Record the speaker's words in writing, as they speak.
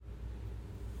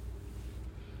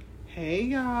Hey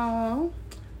y'all.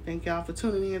 Thank y'all for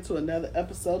tuning in to another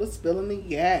episode of Spilling the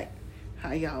Yak.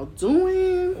 How y'all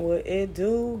doing? What it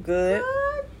do? Good.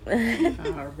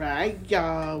 All right,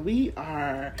 y'all. We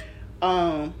are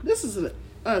this is an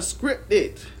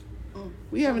unscripted.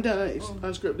 We haven't done an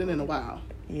unscripted in a while.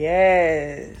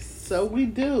 Yes. So we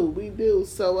do.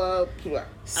 So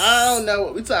I don't know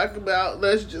what we talk about.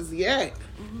 Let's just yak.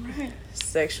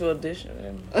 Sexual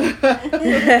addiction. Let's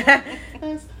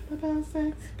talk about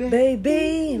sex,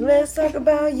 Baby, let's talk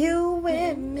about you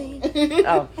and me.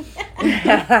 Oh.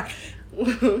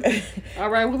 All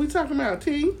right, what we talking about,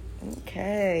 T?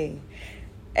 Okay.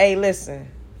 Hey, listen.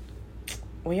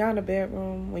 When y'all in the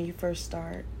bedroom, when you first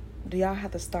start, do y'all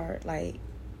have to start like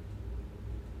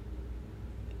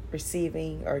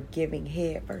receiving or giving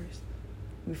head first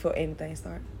before anything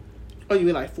starts? Oh, you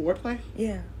mean like foreplay?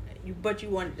 Yeah. But you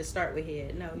wanted to start with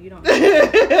head. No, you don't.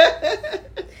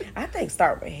 I think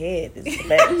start with head is the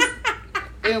best.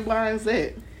 And why is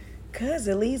that? Cause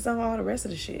it leads on all the rest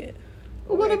of the shit.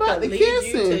 Well, what about the lead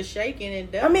kissing? You to shaking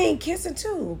and dumping. I mean, kissing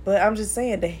too, but I'm just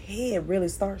saying the head really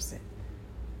starts it.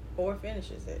 Or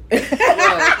finishes it.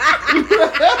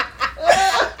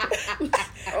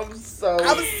 I'm so.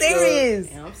 I'm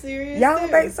serious. I'm serious. Y'all don't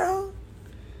too. think so?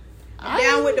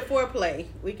 Down with the foreplay.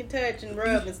 We can touch and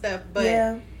rub and stuff, but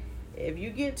Yeah. if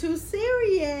you get too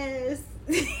serious,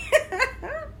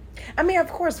 I mean, of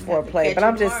course, You have to foreplay, catch but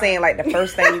I'm your just mark. saying, like, the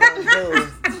first thing you gonna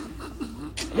do,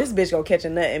 this bitch gonna catch a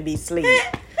nut and be asleep.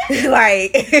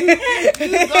 Like, You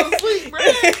go to sleep, bro.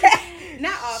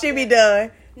 not often. she be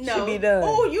done. No. She be done.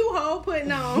 Oh, you hoe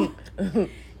putting on.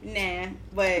 Nah,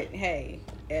 but hey,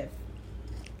 if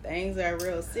things are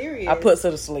real serious, I puts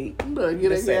her to sleep. You better get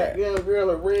Just that saying. goddamn girl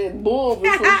a Red Bull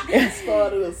before she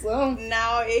started or something.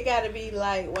 No, it got to be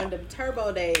like one of them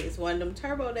turbo days.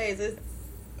 Is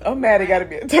I'm mad it gotta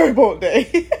be a turbo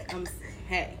day.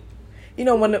 hey. You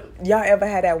know, y'all ever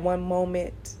had that one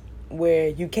moment where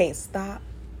you can't stop?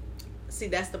 See,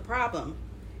 that's the problem.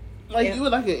 Like Yeah. you were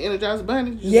like an Energized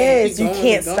Bunny. Just Yes, keep you going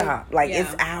can't and going. stop. Like, Yeah.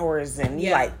 it's hours and you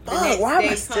Yeah. like, The fuck, next why am I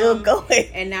day still come, going?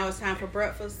 And now it's time for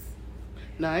breakfast.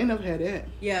 No, I ain't never had that.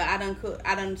 Yeah,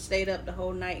 I done stayed up the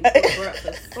whole night and cooked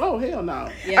breakfast. Oh hell no.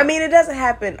 Yeah. I mean, it doesn't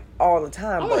happen all the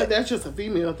time, I wonder if but that's just a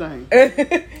female thing.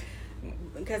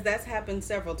 Because that's happened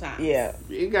several times. yeah.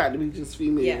 It got to be just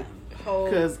female. Yeah. Whole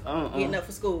Cause getting up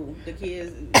for school. The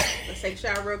kids, let's take a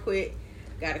shower real quick.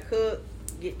 Gotta cook,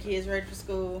 get kids ready for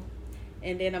school,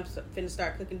 and then I'm finna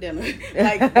start cooking dinner.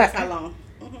 Like, that's how long.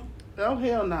 Oh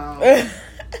hell no.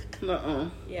 Nuh-uh.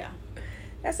 Yeah.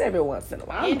 That's every once in a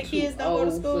while. I'm And the kids too don't go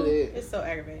to old for school. that. It's so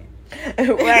aggravating.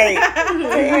 Right.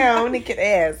 Damn, nigga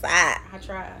ass. I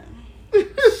tried.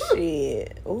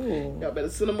 Shit. Ooh. Y'all better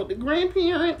send them with the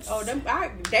grandparents. Oh,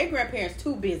 they grandparents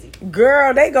too busy.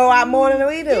 Girl, they go out more than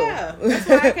we do. Yeah, that's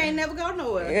why I can't never go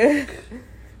nowhere.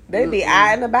 They be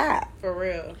eyeing about. For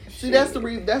real. See, that's the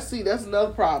reason. That's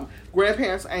another problem.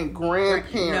 Grandparents ain't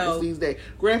grandparents No. these days.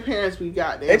 Grandparents we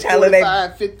got They there tryna live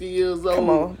 45, 50 years old. Come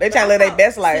on. They trying to live their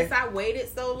best life. Since I waited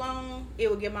so long, it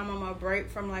would give my mama a break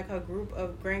from like her group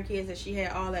of grandkids that she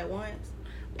had all at once.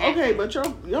 Okay, but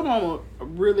your mama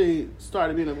really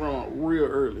started being a grown real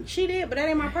early. She did, but that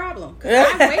ain't my problem. Cause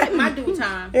I waited my due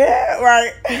time, Yeah,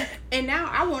 right. and now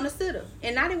I want to sit her,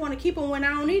 and now they want to keep them when I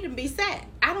don't need them to be sat.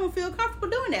 I don't feel comfortable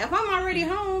doing that. If I'm already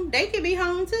home, they can be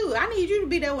home too. I need you to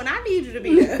be there when I need you to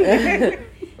be there.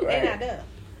 They not there.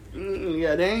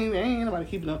 Yeah, they ain't nobody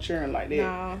keeping no cheering like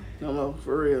that. No more,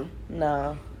 for real.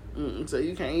 No. So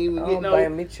you can't even I get don't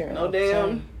blame me cheering no all the damn,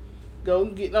 time. go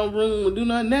get no room and do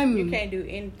nothing. You can't do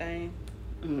anything.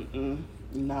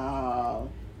 Nah.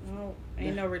 No,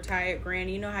 ain't no retired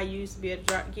granny. You know how you used to be able to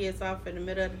drop kids off in the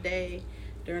middle of the day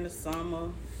during the summer.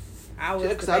 I was.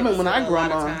 Yeah, 'cause I remember when I a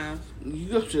lot of grandma, times.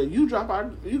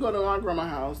 you go to my grandma's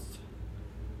house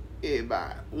at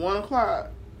about 1:00.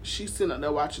 She's sitting up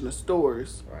there watching the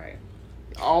stores. Right.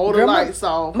 All the Grandma- lights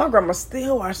off. My grandma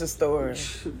still watches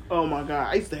stories. Oh my God.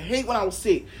 I used to hate when I was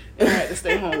sick and I had to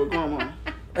stay home with grandma.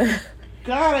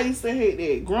 God, I used to hate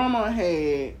that. Grandma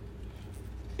had,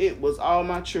 it was all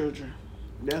my children.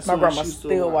 That's My what grandma she used to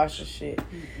still watch. watches shit.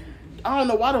 I don't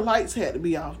know why the lights had to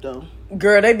be off though.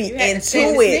 Girl, they be You had to into stay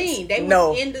in the scene. it. They was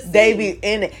No, in the they scene. be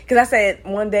in it. Cause I said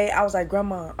one day I was like,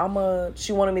 Grandma,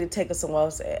 she wanted me to take her somewhere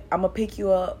else. I'm gonna pick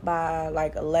you up by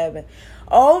like 11.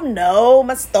 Oh no,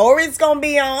 my story's gonna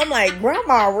be on. I'm like,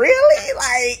 Grandma, really?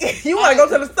 Like, you want to go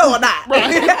to the store or not?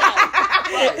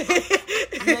 Right.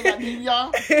 You ain't got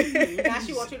DVR? Now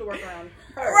she wants you to work around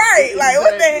her. Right? Like,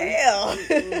 what the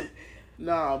Exactly. hell?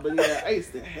 Nah, but yeah, I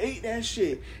used to hate that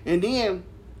shit. And then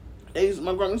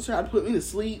my grandma used to try to put me to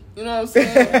sleep. You know what I'm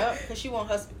saying? Yep, because she want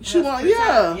her She want- free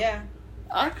time. yeah. Yeah.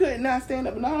 I could not stand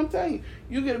up. But now I'm telling you,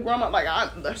 you get a grandma.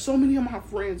 Like, so many of my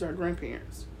friends are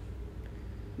grandparents.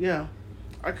 Yeah.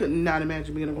 I could not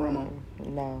imagine being a grandma.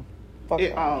 No.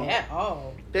 At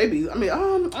all. They be,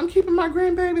 I'm keeping my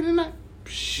grandbaby tonight.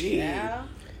 Shit. Yeah.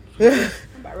 I'm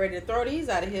about ready to throw these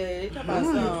out of here. They talking about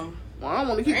some. Well, I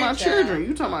want to keep my children.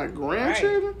 You talking about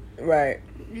grandchildren? Right.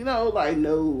 You know, like,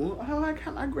 no. Oh, I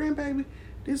got my grandbaby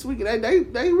this weekend.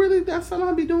 They really, that's something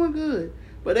I be doing good.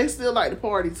 But they still like to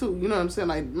party, too. You know what I'm saying?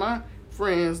 Like, my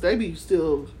friends, they be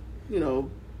still,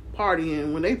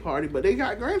 partying when they party. But they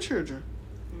got grandchildren.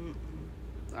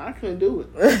 I couldn't do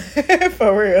it.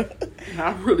 For real.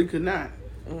 I really could not.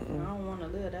 I don't want to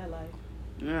live that life.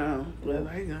 No. But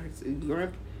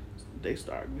they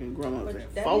start being grandmas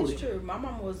at 40. That is true. My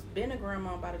mom was been a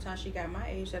grandma by the time she got my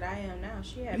age that I am now.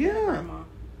 She had been a grandma.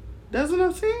 That's what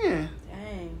I'm saying.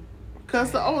 Dang.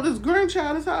 Because the oldest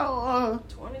grandchild is how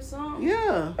 20-something?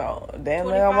 Yeah. Oh, damn,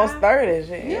 they're almost 30.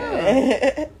 Shit.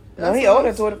 Yeah. No, he older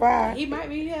than 25. He might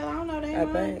be, hell, I don't know. I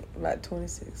think about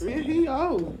 26. Yeah, he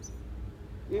old.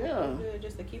 Yeah. Good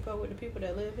just to keep up with the people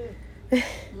that live here.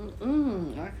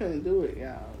 I couldn't do it,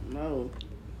 y'all. No.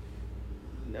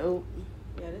 Nope.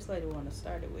 Yeah, this lady want to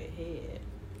start it with head.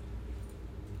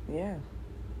 Yeah.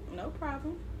 No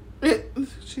problem.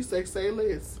 She say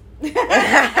less.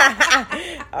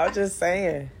 I was just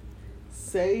saying.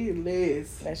 Say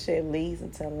less. That shit leads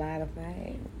into a lot of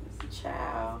things.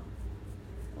 Child.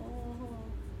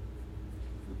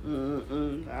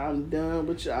 I'm done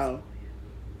with y'all.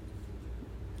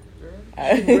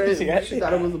 She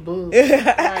thought it was a bug.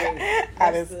 Right.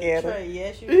 I done scared her.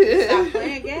 Yes, you stop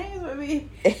playing games with me.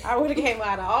 I would have came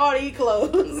out of all these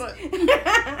clothes.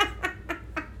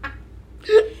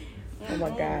 Oh my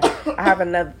God. I have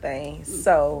another thing.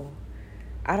 So,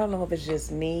 I don't know if it's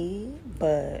just me,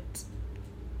 but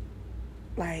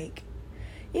like,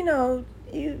 you wanna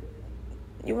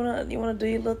do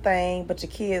your little thing, but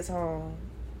your kid's home.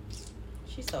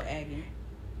 She's so aggy.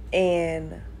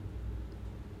 And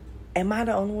am I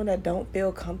the only one that don't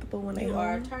feel comfortable when they You home?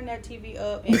 are. Turn that TV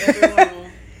up in every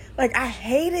room. Like, I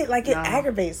hate it. Like, it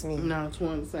aggravates me. No, it's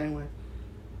one the same way.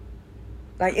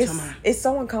 Like, it's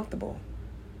so uncomfortable.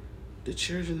 The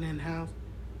children in the house.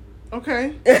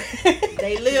 Okay.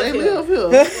 They live here.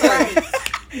 Right.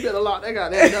 You better lock that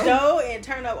goddamn door. And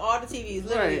turn up all the TVs.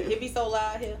 Literally, it be so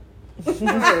loud here.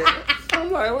 Right. I'm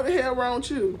like, what the hell wrong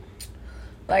with you?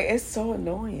 Like, it's so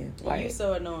annoying. Like, you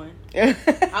so annoying.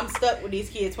 I'm stuck with these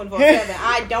kids 24/7.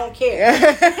 I don't care.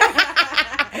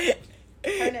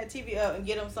 Turn that TV up and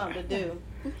get them something to do.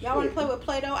 Y'all want to play with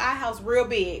Play-Doh? Our house real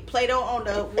big. Play-Doh on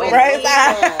the west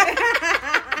side.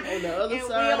 On the other and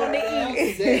side we on the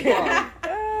east.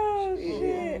 Oh,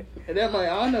 shit. And that might,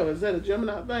 I don't know, is that a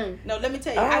Gemini thing? No, let me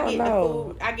tell you, I get the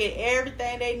food. I get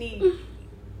everything they need.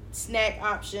 Snack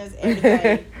options,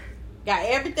 everything. Got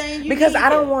everything you need. Because I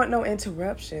don't want no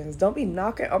interruptions. Don't be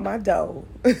knocking on my door.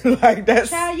 Like, that's...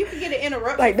 Child, you can get an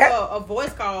interruption like that, for a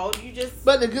voice call. You just...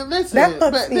 But listen. That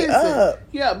fucks me up.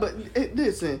 Yeah, but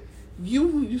listen.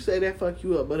 You say that fuck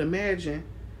you up, but imagine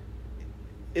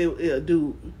a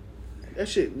dude. That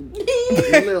shit...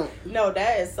 No,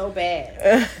 that is so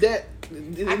bad.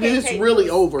 It's really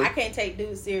dudes, over. I can't take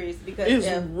dudes serious because... It's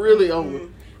really over.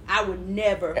 I would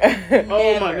never.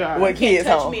 Oh my God! What kids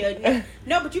home?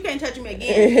 No, but you can't touch me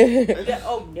again.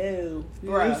 Oh no,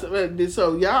 bro.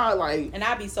 So y'all like, and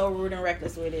I be so rude and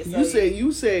reckless with it. So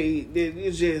you say that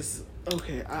it's just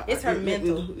okay. It's her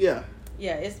mental. Yeah,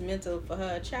 it's mental for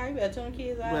her. Child, you better tune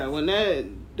kids out. Well, when they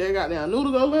got down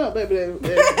noodle go limp, baby,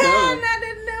 that's done. Not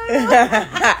the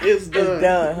noodle. It's done. It's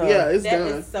done, huh? Yeah, it's that done.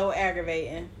 That is so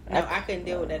aggravating. No, I couldn't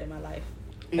deal with that in my life.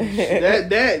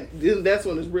 That's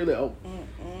when it's really over.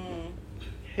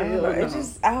 I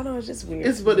don't know. It's just weird.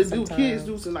 It's but the kids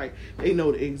do some like they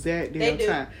know the exact damn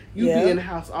time. You be in the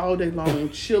house all day long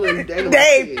chilling.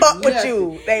 They fuck with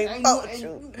you. They fuck with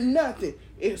you. Nothing.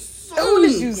 As soon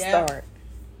as you start.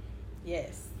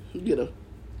 Yes. Get them.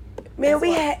 Man,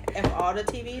 we had if all the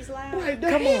TVs loud. Like,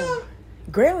 come on.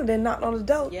 Grandma didn't knock on the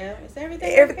door. Yeah, it's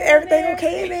everything. Everything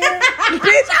okay in there?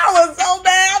 Bitch, I was so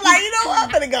bad. I'm like, you know what?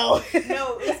 I'm gonna go.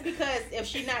 No, it's because if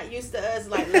she's not used to us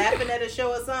like laughing at a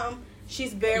show or something.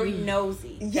 She's very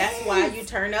nosy. Yes. That's why you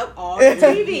turn up all the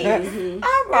TVs.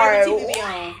 I'm like, every TV be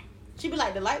on. She be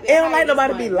like, the light. It don't like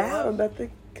nobody to be loud or nothing.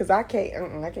 Cause I can't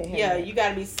handle Yeah, it. you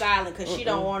gotta be silent because she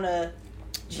don't want to.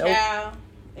 Child.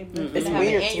 It's have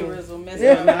weird. An aneurysm.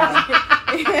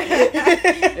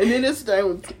 And then this thing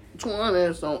with Twan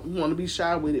ass don't want to be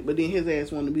shy with it, but then his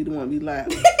ass want to be the one to be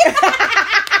loud.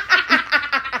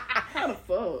 How the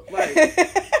fuck? Like,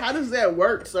 how How does that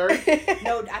work, sir?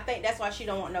 No, I think that's why she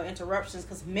don't want no interruptions,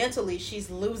 because mentally she's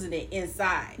losing it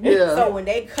inside. Yeah. So when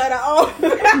they cut her off,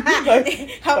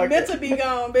 her mental be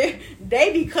gone, but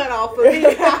they be cut off for me.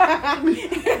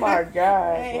 Oh my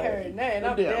God. I ain't heard nothing.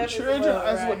 I'm Damn, deaf children,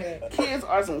 as I well swear, kids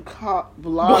are some cop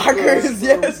blockers for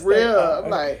yes, real. they are. I'm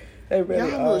like, They really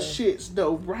y'all are. little shits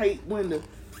though, right when the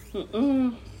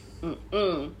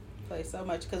Play so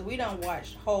much because we don't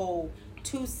watch whole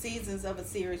 2 seasons of a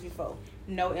series before.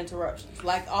 No interruptions.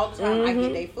 Like all the time, I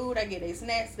get their food, I get their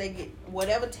snacks, they get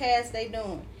whatever task they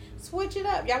doing. Switch it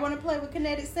up. Y'all want to play with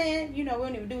kinetic sand? You know, we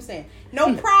don't even do sand.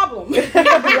 No problem.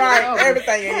 Right,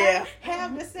 everything in here.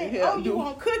 Have the sand. Yeah, Oh, you do-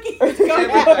 want cookies? Everything.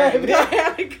 Go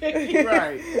have the cookies.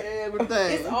 right,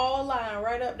 everything. It's all lying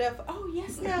right up there. Oh,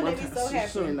 yes, now they be so She's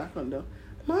happy. not gonna do.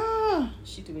 Mom.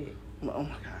 She too big. Oh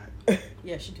my God.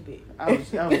 Yeah, she too big. I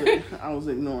was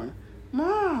ignoring.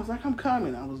 Mom, I was like, I'm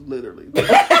coming. I was literally.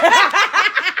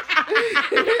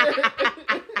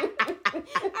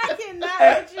 I cannot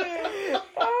with you.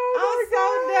 I'm so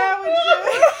down with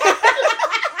you.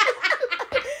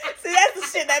 See, that's the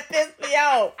shit that pissed me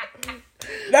off.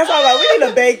 That's all right. We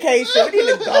need a vacation. We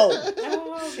need to go.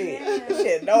 Oh, Shit, man.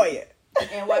 shit annoying.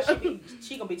 And what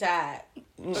she gonna be tired.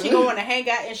 She gonna want to hang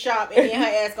out and shop, and then her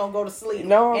ass gonna go to sleep.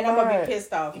 No, and I'm gonna right. be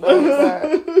pissed off. No,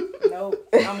 Nope,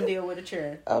 I'm gonna deal with a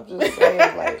churn. I'm just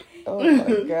saying, like, oh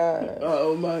my God.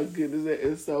 Oh my goodness, that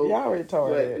is so. Y'all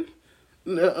retarded.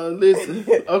 Listen,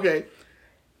 okay.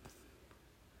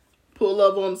 Pull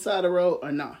up on the side of the road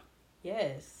or nah?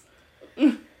 Yes,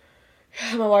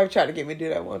 My wife tried to get me to do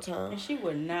that one time. and she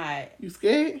would not. You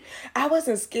scared? I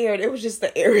wasn't scared. It was just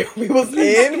the area we was in.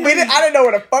 I didn't know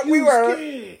where the fuck we were.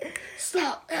 Scared.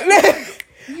 Stop. I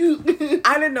You.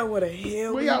 didn't know where the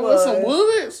hell Were we y'all was. with some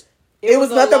woods? It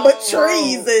was a nothing but long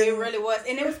trees road. and- It really was,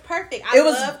 and it was perfect. I It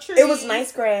was love trees. it was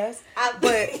nice grass, I,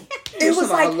 but it Listen,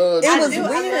 was I like love it trees. was I love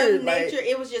weird. nature. Like,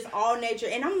 It was just all nature.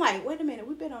 And I'm like, wait a minute,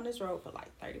 we've been on this road for like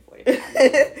 30, 45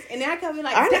 minutes. And then I come in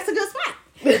like, that's a good spot.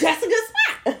 That's a good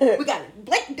spot. We got it.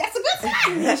 Blake, that's a good spot.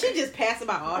 And she just passed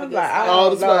about all the good spots. All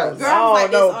the spots. Girl, I was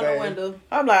like this know, on the babe. window.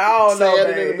 I'm like, I don't know, Sad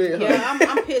in the babe. bed, huh? Yeah,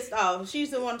 I'm pissed off. She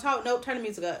used to want to talk. Nope, turn the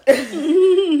music up. I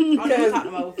don't want to talk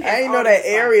no more. I ain't know that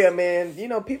area, man. You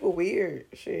know, people weird.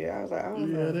 Shit, I was like, I don't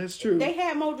Yeah, know. that's true. They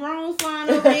had more drones flying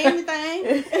over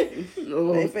everything.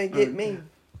 Oh, They finna get me.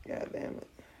 God damn it.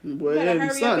 Boy, You better that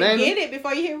hurry sun, up and ain't get it? it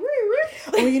before you hear woo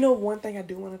Oh, you know one thing I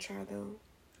do want to try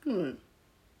though?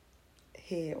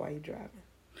 Head while you driving.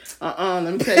 Let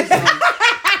me tell you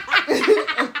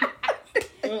something.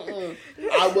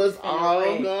 I was all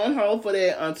going home for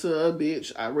that until a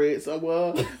bitch I read somewhere.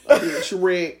 A bitch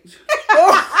wrecked.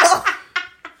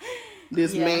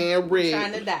 This man wrecked.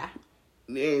 Trying to die.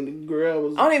 And the girl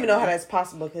was I don't even know how that's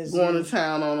possible because going you to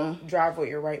town on him. drive with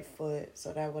your right foot,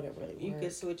 so that wouldn't really work. You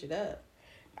could switch it up.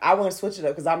 I want to switch it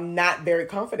up because I'm not very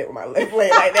confident with my left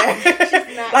leg like that.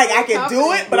 not Like I very can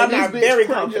do it, but I'm This not bitch very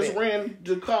just confident. ran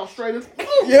the car straight as.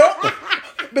 Yep.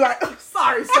 Be like, oh,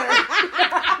 sorry, sir.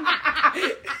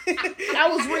 I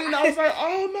was reading. I was like,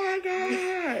 oh my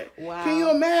God. Wow. Can you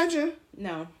imagine?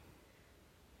 No.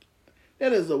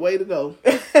 That is the way to go.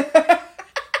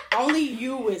 Only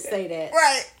you would say that.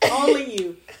 Right. Only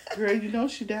you. Girl, you know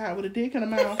she died with a dick in her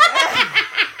mouth.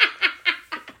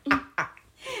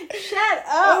 Shut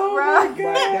up, bro. Right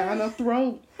down her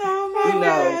throat. Oh my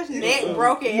gosh. Neck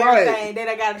broke and Right. everything. Then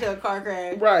I got into a car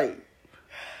crash. Right.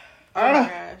 Oh my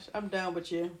gosh. I'm done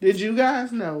with you. Did you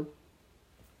guys know?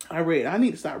 I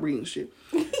need to stop reading shit.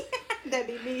 That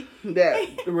be me.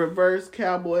 That the reverse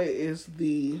cowboy is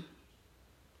the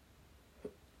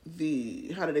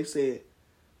how do they say it?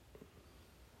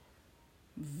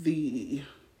 The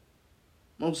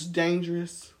most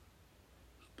dangerous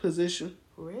position.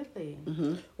 Really?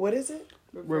 Mm-hmm. What is it?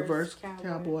 Reverse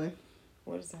cowboy.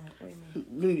 What is that?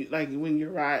 What do you mean? When you're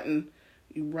riding,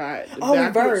 you ride. Oh,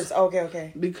 backwards. reverse.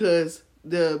 Okay. Because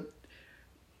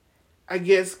I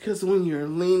guess because when you're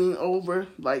leaning over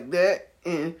like that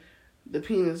and the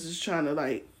penis is trying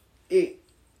to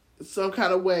some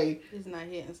kind of way. It's not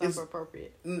hitting something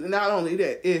appropriate. Not only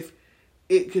that, if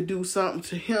it could do something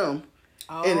to him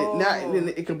and then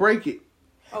it could break it.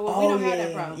 Oh, well, we don't have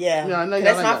that problem. Yeah. Yeah, I know y'all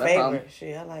That's ain't my got that favorite. problem.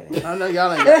 Shit, I like that. I know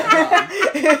y'all ain't got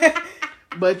that problem.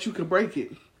 But you could break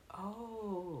it.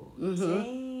 Oh, Mm-hmm.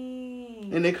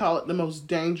 dang. And they call it the most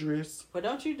dangerous. But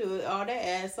don't you do it. All that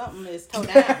ass, something is toe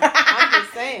down. I'm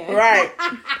just saying. Right.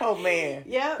 Oh, man.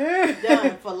 Yep.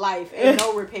 Done for life. Ain't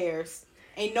no repairs.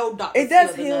 Ain't no doctor. It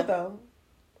does heal, though.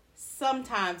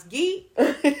 Sometimes. Geek.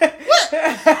 I'm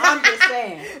just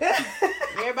saying.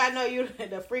 Everybody everybody know you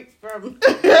the freak from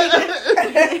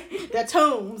the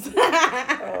Tombs.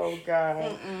 Oh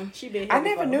God. She been here I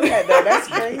never before. knew that though. That's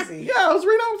crazy. Yeah, I was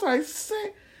reading. I was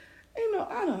like,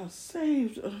 I done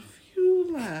saved a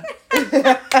few lives.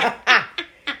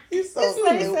 You so This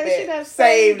lady stupid. said she done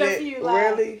saved a it. few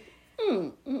lives. Really?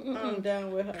 I'm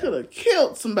done with her. Could have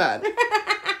killed somebody.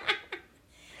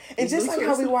 And just like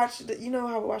how we Listen. watch,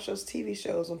 how we watch those TV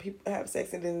shows when people have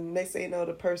sex and then next thing you know,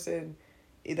 the person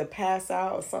either pass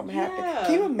out or something happen.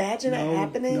 Can you imagine that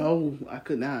happening? No, I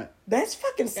could not. That's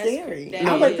fucking scary.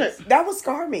 That That would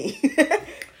scar me.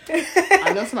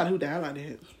 I know somebody who died like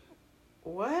that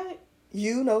What?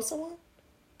 You know someone?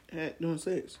 at doing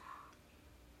sex,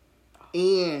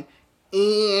 and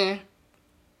he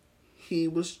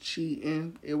was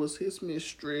cheating. It was his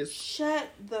mistress. Shut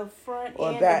the front Or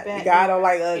and that the back. guy don't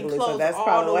like and ugly, so close that's all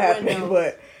probably the what happened. windows.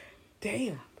 But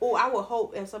damn. Oh, I would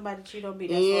hope if somebody cheat on me,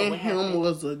 that's what And would him happen.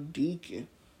 was a deacon.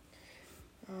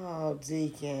 Oh,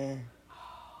 Deacon.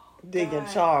 Deacon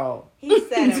God. Charles. He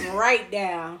sat him right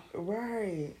down.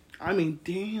 Right. I mean,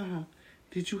 damn.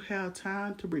 Did you have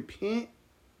time to repent?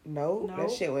 No, No.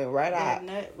 that shit went right That out.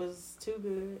 nut was too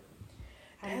good.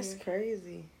 That's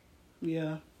crazy.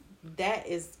 Yeah. That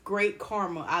is great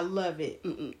karma. I love it.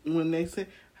 When they say,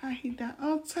 "How he died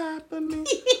on top of me,"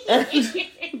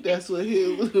 that's what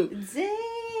he was. Dang.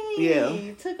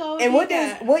 Yeah. Took over. And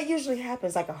what usually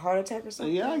happens? Like a heart attack or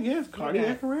something? Yeah, I guess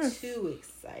cardiac arrest. Too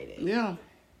excited. Yeah.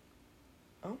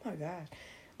 Oh my gosh.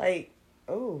 Like,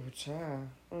 oh, child.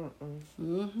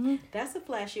 Mm-hmm. That's a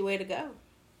flashy way to go.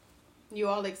 You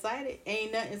all excited?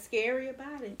 Ain't nothing scary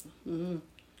about it. Mm-hmm.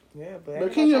 Yeah,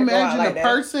 But can you imagine the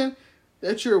person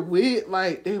that you're with?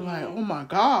 Like, they're like, "Oh my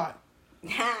God."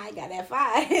 I got that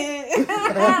fire.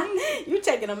 You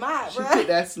taking them out, She bro. put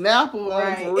that Snapple on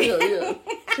Right. for real, yeah.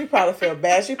 She probably feel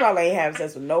bad. She probably ain't having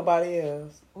sex with nobody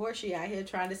else. Or she out here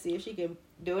trying to see if she can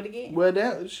do it again. Well,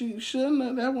 that she shouldn't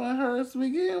have. That wasn't hers to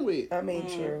begin with. I mean,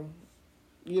 true.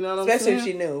 You know what Especially I'm if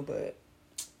saying? she knew, but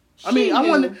I mean, She I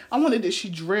knew. wanted that she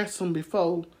dressed him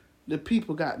before the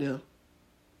people got there.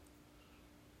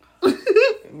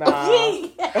 nah. I'm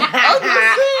just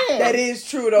saying. That is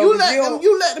true though. You 'cause let don't-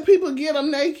 you let the people get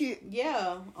them naked.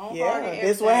 Yeah, on yeah, hard and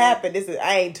this what everything. happened. This is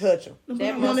I ain't touch him.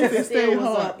 That I wonder if muscle it still stayed was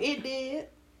hard. up. It did.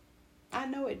 I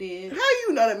know it did. How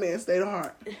you know that man stayed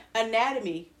hard?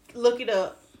 Anatomy. Look it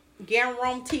up.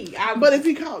 Guarantee. But if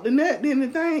he caught the nut, then the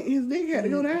thing his dick had to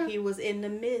go down. He was in the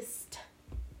mist.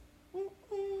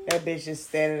 That bitch just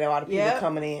standing there while the people Yep.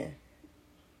 coming in.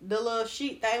 The little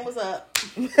sheet thing was up.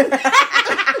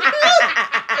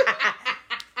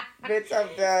 Bitch, I'm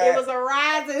done. It was a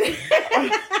rising.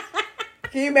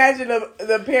 Can you imagine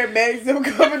the paramedics them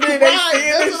coming in? They Right,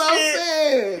 seeing that's this what I'm shit.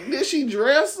 saying. Did she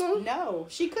dress him? No,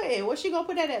 she couldn't. What's she gonna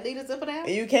put that at? Lead a zipper down?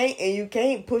 And you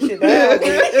can't push it down.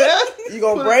 bitch. You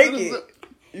gonna Put break in the it.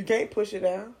 You can't push it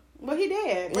down. Well, he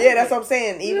did. Yeah, that's what I'm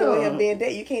saying. Even with Yeah. him being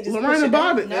dead, you can't just push Lorena it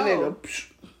down. Bobbitt, that No. nigga. psh,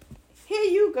 Here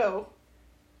you go.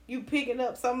 You picking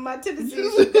up some of my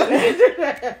tendencies.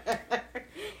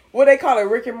 What they call it?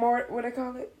 Rick and Morty? What they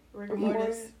call it? Rick and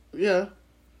Morty. Yeah.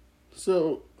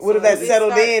 So What if So that it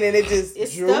settled stuck. in and it just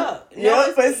It's drew? stuck. No, Yeah,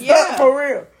 it's- it's yeah. stuck for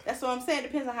real. That's what I'm saying.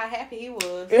 Depends on how happy he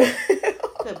was.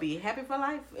 Could be happy for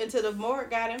life until the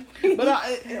morgue got him. but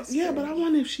I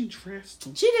wonder if she dressed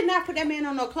him. She did not put that man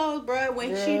on no clothes, bro. When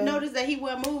she Yeah. noticed that he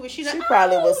wasn't moving, she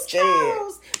probably was scared.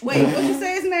 Charles. Wait, what you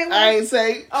say his name was? I ain't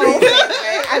say.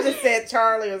 Oh, I just said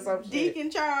Charlie or some shit. Deacon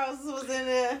Charles was in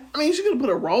there. I mean, she could have put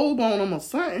a robe on him or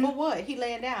something. For what? He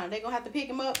laying down. They gonna have to pick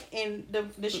him up, and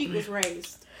the sheet was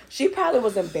raised. She probably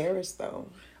was embarrassed though.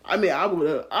 I mean, I would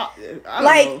have. I don't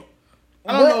Like, know.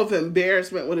 I don't know if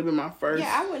embarrassment would have been my first.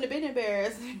 Yeah, I wouldn't have been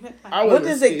embarrassed. I What would've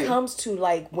does scared. it comes to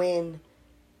like when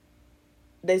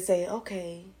they say,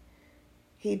 okay,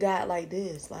 he died like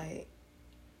this? Like,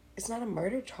 it's not a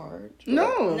murder charge.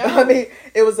 No. No. I mean,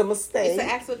 it was a mistake. It's an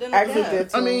accidental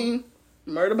death. I mean,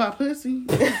 murder by pussy.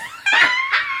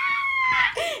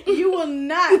 You will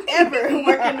not ever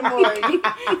work in the morning.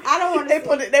 I don't want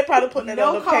to. They probably put that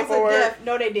on No the cause of paperwork. death.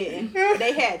 No, they didn't.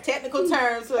 They had technical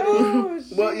terms for this. Oh,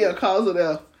 shit. Well, yeah, cause of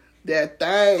that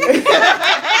thing.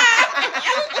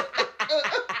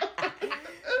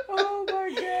 Oh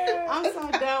my god. I'm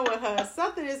so done with her.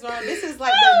 Something is wrong. This is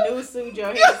like the new Sue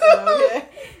Johansson over here.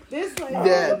 This like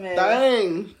that man.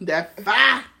 thing. That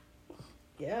fire.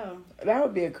 Yeah. That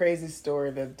would be a crazy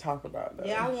story to talk about though.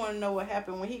 Yeah, I want to know what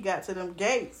happened when he got to them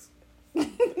gates. You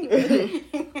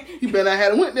better not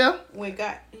have went there.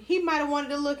 He might have wanted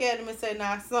to look at him and say,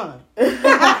 "Nah, son."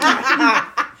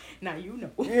 Now you know.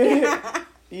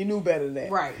 You knew better than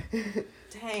that. Right.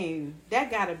 Dang,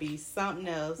 that gotta be something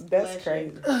else. That's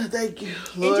crazy. Thank you,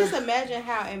 And Lord. just imagine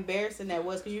how embarrassing that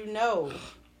was, because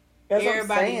That's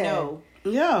everybody know.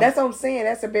 Yeah. That's what I'm saying.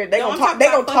 That's embarrassing. They No, gonna I'm talk. talking They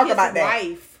gonna about talk his about that.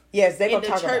 wife Yes, they in gonna the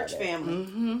talk about church that. family.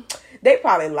 Mm-hmm. They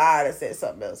probably lied and said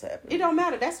something else happened. It don't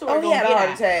matter. That story Oh, he gonna had a get heart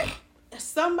out. attack.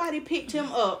 Somebody picked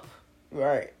him up,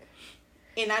 Right.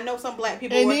 and I know some black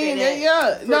people And work then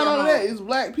at that. not only that, it's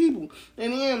black people.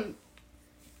 And then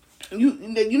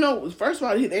first of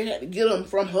all, they had to get him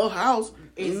from her house.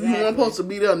 Exactly. He wasn't supposed to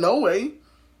be there no way.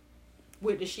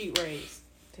 With the sheet raised.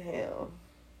 Damn.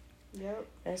 Yep.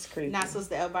 That's creepy. Now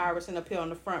Sister Elvira sitting up here on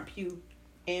the front pew,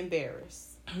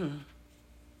 embarrassed.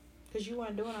 Because you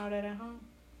weren't doing all that at home.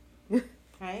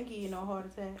 I ain't give you no heart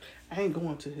attack. I ain't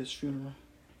going to his funeral.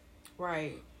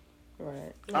 Right.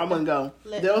 Right. I wouldn't go.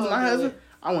 let That was her my do husband. it.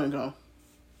 I wouldn't go.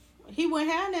 He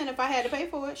wouldn't have none if I had to pay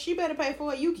for it. She better pay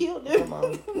for it. You killed him. Come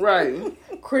on.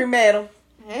 Right. Cremate him.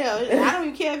 Hell, I don't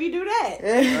even care if you do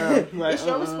that. Like, It's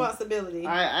your responsibility.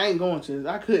 I ain't going to.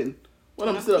 I couldn't. What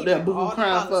I'm I'm sit up there keeping all boo the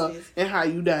crying for policies. and how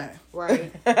you die.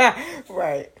 Right.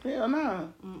 Right. Hell nah.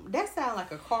 That sounds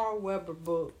like a Carl Weber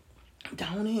book.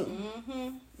 Don't it?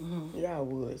 Mm-hmm. Y'all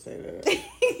would say that.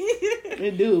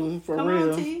 It do, for Come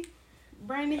real. on, T.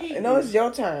 Bring the heat. No, it's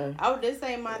your turn. Oh, this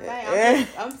ain't my thing.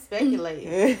 I'm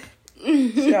speculating.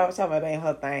 She always talking about that ain't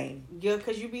her thing. Yeah,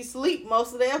 because you be sleep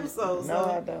most of the episodes. No,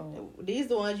 so I don't. These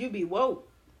the ones you be woke.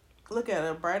 Look at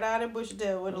her, bright-eyed and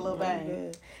bushy-tailed with a little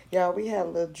bang. Y'all, we had a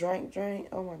little drink.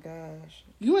 Oh my gosh.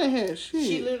 You ain't had shit.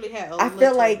 She literally had a I little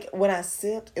feel like when I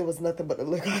sipped, it was nothing but the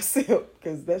liquor I sipped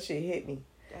because that shit hit me.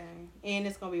 Dang. And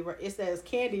it's going to be, it says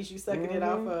candies you sucking it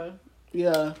off of.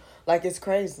 Yeah. Like it's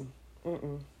crazy.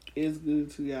 Mm-mm. It's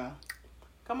good to y'all.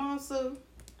 Come on, Sue.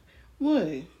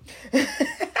 What?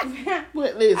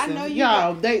 But listen, I know you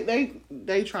y'all,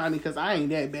 they trying to, because I ain't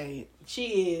that bad.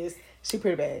 She is. She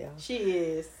pretty bad, y'all. She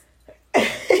is.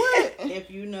 What?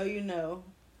 If you know, you know.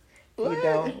 What? You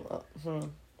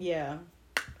don't. Yeah.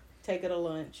 Take her to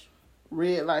lunch.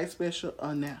 Red light special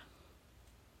or now?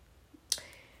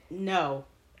 No.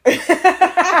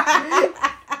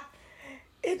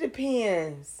 It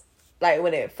depends. Like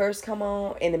when it first come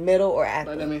on, in the middle, or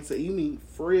after. Like that man said, you mean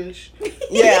fresh?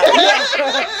 Yeah.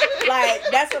 Like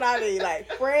that's what I mean.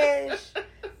 Like fresh.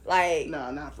 Like No,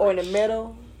 not fresh. or in the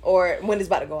middle, or when it's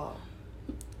about to go off.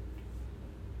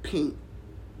 Pink.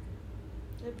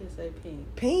 Let me say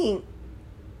pink. Pink.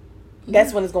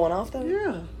 That's when it's going off though.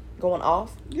 Yeah. Going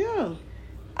off. Yeah.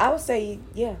 I would say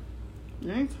yeah.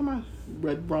 You ain't talking about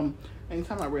red rum. I ain't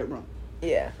talking about red rum.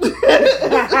 Yeah.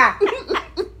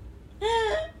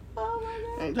 Oh my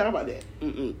I ain't talking about that.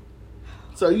 Mm-mm.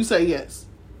 So you say yes.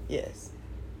 Yes.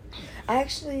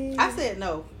 Actually, I said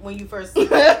no when you first said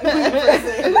this.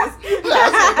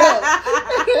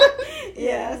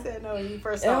 Yeah, I said no when you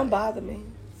first it don't started. bother me.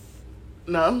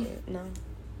 No. No.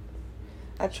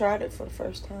 I tried it for the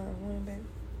first time. When,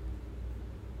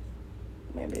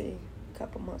 maybe a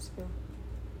couple months ago.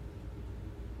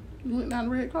 You went down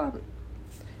the red carpet.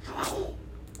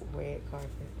 Red carpet.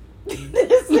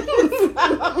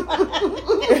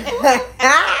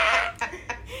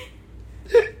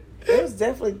 It was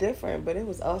definitely different, but it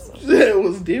was awesome. It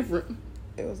was different.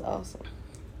 It was awesome.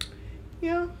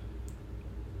 Yeah.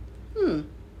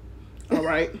 All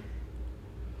right.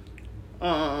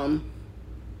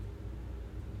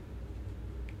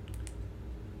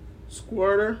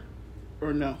 Squirter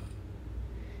or no?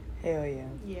 Hell yeah.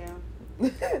 Yeah.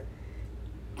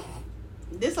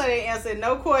 This lady answered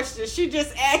no questions. She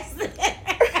just asked it.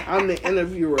 I'm the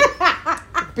interviewer.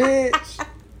 Bitch.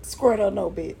 Squirt or no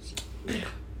bitch.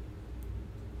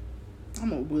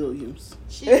 I'm a Williams.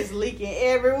 She is leaking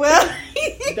everywhere.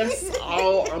 That's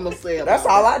all I'm gonna say about That's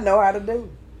all I know how to do.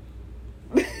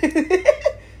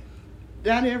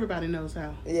 Not everybody knows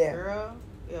how. Yeah. Girl.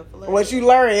 Yeah, Once you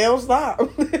learn, it don't stop.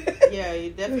 Yeah, you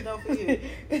definitely don't forget.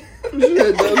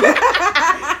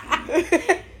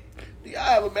 Do y'all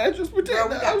have a mattress Girl, protector?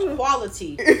 we got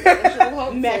quality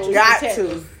Mattress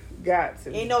mattress Got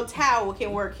to. Ain't no towel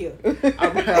can work here. I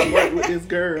worked with this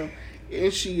girl,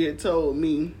 and she had told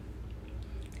me,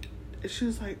 she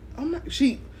was like, "I'm not."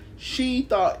 She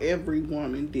thought every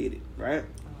woman did it, right?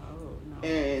 Oh no.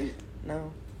 And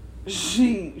No.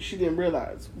 she didn't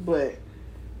realize, but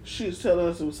she was telling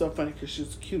us it was so funny because she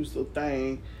was the cutest little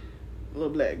thing, little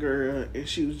black girl, and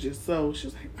she was just she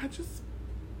was like,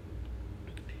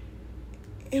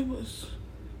 it was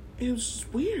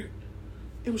just weird.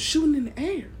 It was shooting in the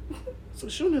air. So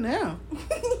shooting in the air.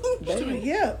 She was like,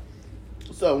 yeah.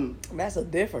 So That's a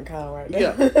different kind right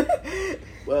there. yeah.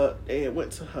 Well, they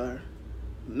went to her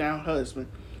now husband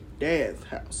dad's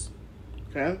house.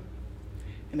 Okay?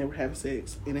 and they were having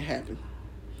sex, and it happened.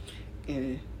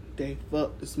 And they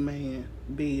fucked this man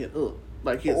bed up,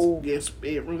 like his guest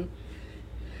bedroom.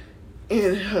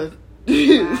 And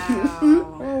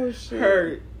Wow. Oh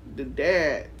shit. the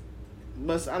dad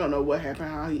I don't know what happened,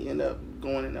 how he ended up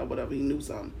going in there, whatever. He knew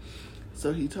something.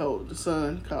 So he told the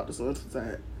son, called the son to the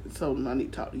side, and told him, I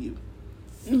need to talk to you.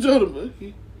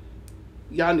 Gentlemen,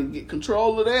 y'all need to get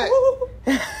control of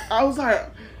that. I was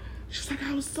like, she's like,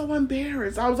 I was so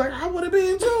embarrassed. I was like, I would have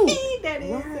been too. That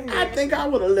is I think I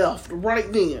would have left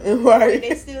right then. Right.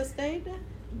 They still stayed there?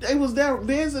 They was there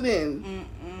visiting. Mm-mm.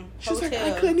 She's like,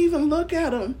 Hotel. I couldn't even look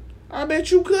at him. I bet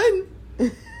you couldn't.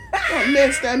 I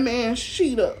messed that man's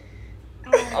sheet up.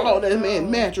 Oh, that man's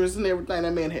mattress and everything.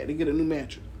 That man had to get a new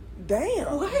mattress.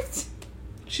 Damn. What?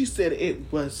 She said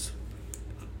it was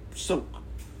soak.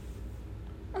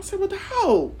 I said, what the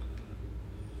hell?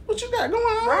 What you got going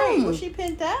on? Right. Was she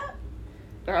pent up?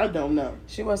 I don't know.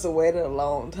 She must have waited a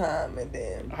long time and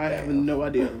then. I have no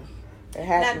idea. It Now,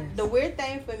 happened. the weird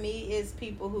thing for me is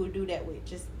people who do that with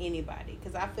just anybody.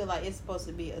 Because I feel like it's supposed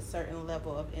to be a certain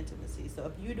level of intimacy. So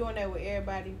if you're doing that with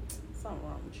everybody, something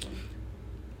wrong with you.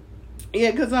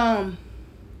 Yeah, because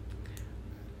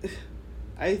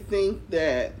I think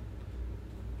that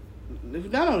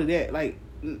not only that, like,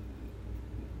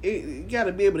 you got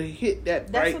to be able to hit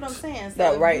that That's right. what I'm saying. So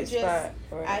That if right you just spot.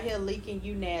 Right. out here leaking,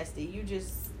 you nasty. You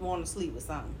just want to sleep with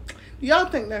something. Do y'all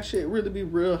think that shit really be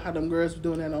real, how them girls be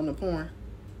doing that on the porn?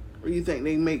 Or you think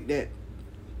they make that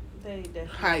They definitely.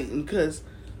 heightened? Because,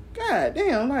 god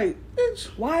damn, like, bitch,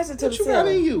 Why is it to what the you got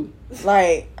in ceiling? you?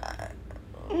 Like,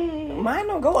 mine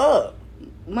don't go up.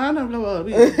 Mine don't go up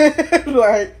either.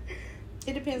 Like,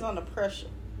 It depends on the pressure.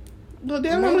 No,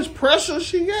 damn how much pressure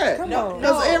she got. Come No, on.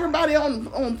 Because everybody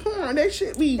on porn, they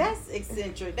shit be... That's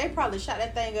eccentric. They probably shot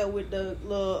that thing up with the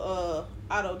little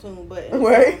auto-tune button.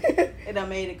 Right. It done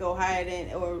made it go higher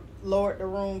than or lowered the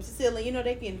room ceiling. You know,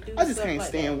 they can do I just stuff can't like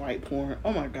stand that. white porn.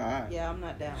 Oh my god. Yeah, I'm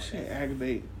not down with Shit that.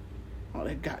 aggravate. All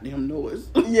that goddamn noise.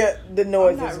 yeah, the I'm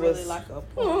noises not really was. like a Oh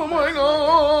porn my person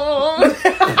like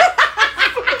god.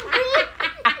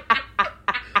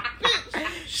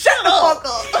 Shut the fuck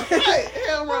up. Hey,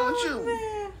 hell wrong with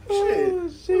you? Oh,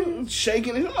 Shit.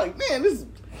 Shaking it. I'm like, man, this...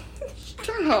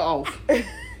 Turn her off. that.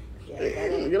 Yeah,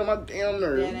 that ain't- Get on my damn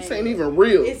nerves. that This ain't ain't it. even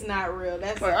real. It's not real.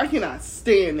 That's Like, I cannot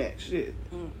stand that shit.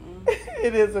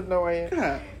 It is annoying.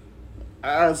 God.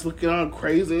 Eyes looking all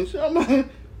crazy and shit. I'm like,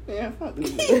 man, fuck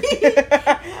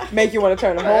this. Make you want to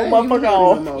turn the I whole ain't even motherfucker no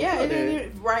off. more. yeah, Fuck it that.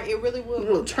 ain't right. It really would.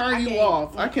 It'll turn you can't-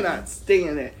 off. I cannot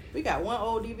stand that. We got one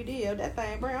old DVD of that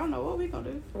thing, bro. I don't know what we gonna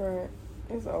do. Right.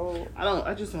 It's old.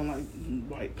 I just don't like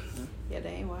white. Yeah, they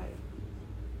ain't white.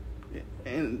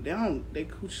 And they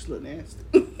coochies look nasty.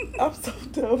 I'm so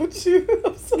done with you.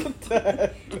 I'm so done.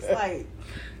 It's like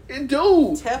It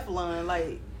do. Teflon,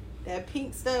 like that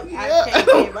pink stuff. Yeah, I I can't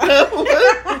don't get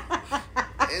about.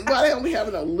 And why they don't be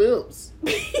having no lips?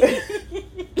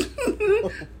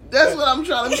 That's what I'm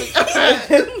trying to figure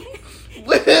out.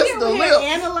 Where's the lip?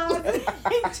 Analyze it.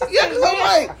 Yeah, 'cause I'm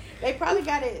like, They probably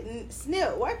got it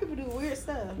snipped. White people do weird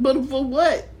stuff but for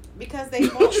what? because they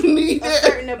Don't want you need a that?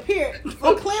 certain appearance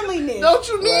for cleanliness. Don't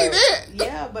you need Right. that?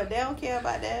 Yeah, but they don't care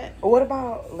about that. What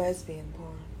about lesbian porn?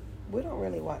 We don't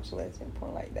really watch lesbian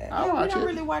porn like that. I Yeah, we watch don't it.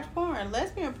 really watch porn.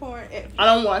 Lesbian porn. I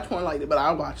don't watch porn like that, but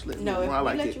I watch it. No, if I we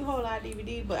like let it. you hold our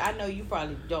DVD, but I know you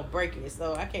probably don't break it,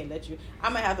 so I can't let you.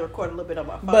 I'm gonna have to record a little bit on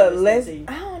my phone. But listen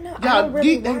I don't know. I Y'all, don't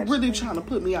really they watch really them. trying to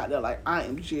put me out there like I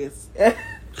am just. to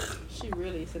you. She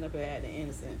really sitting up here acting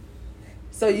innocent.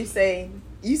 So you say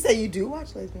you do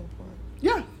watch lesbian porn?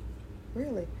 Yeah.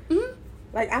 Really? Mm-hmm.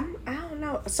 Like I don't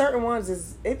know. Certain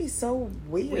ones it be so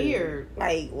weird. Weird.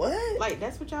 Like what? Like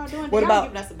that's what y'all doing. What Y'all about-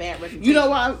 giving us a bad reputation. You know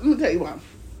why? Let me tell you why.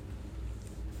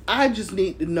 I just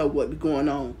need to know what's going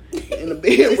on in the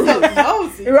It's so bedroom.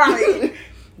 nosy. Right.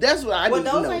 That's what I Well, need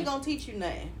to those know. ain't gonna teach you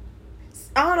nothing.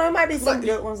 I don't know. It might be some But-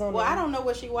 good ones on Well, there. I don't know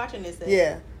what she watching this at.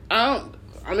 Yeah.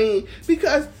 I mean,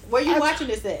 because Where you I- watching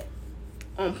this at?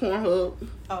 on Pornhub.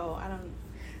 Oh, I don't.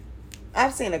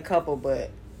 I've seen a couple, but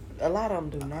a lot of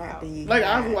them do not be. Like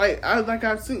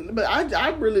I've seen, but I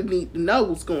really need to know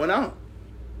what's going on.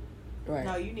 Right.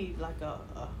 No, you need like a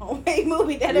homemade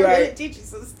movie that'll Right. really teach you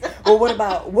some stuff. Well,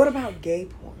 what about gay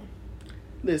porn?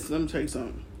 Listen, let me tell you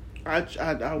something.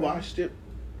 I watched it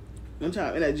one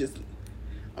time, and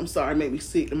I'm sorry, it made me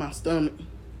sick to my stomach.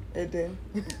 It did.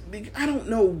 I don't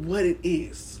know what it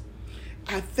is.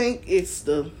 I think it's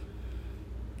the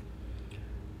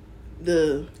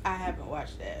I haven't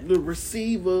watched that.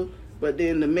 receiver, but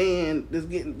then the man that's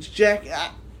getting jacked.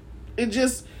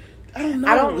 I don't know.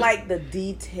 I don't like the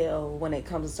detail when it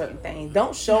comes to certain things.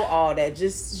 Don't show all that.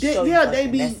 Just show you they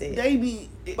something. be That's it. they be.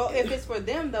 But if it's for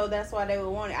them though, that's why they would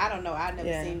want it. I don't know. I've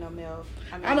never seen no male.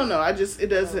 I don't know. It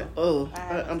doesn't.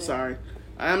 I'm sorry.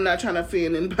 I'm not trying to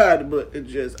offend anybody, but it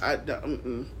just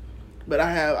But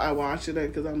I watched it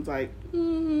because I'm like,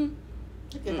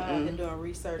 Look at her out here doing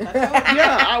research. I told you.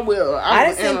 yeah, I will.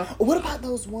 What about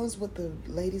those ones with the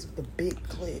ladies with the big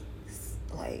clicks?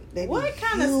 Like, what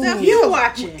kind of stuff you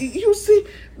watching? You see,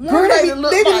 girl, they be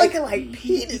looking like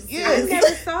penises. I never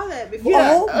saw that before.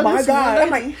 Oh my god! I'm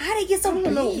like, how they get so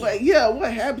big?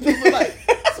 What happened? It was like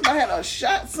somebody had a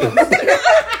shot something.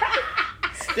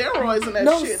 Steroids and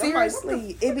that shit. Seriously, I'm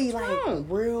like, it be like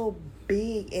real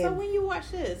big. And so when you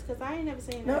watch this, because I ain't never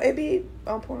seen that. No, it be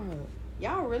on Pornhub.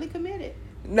 Y'all really committed.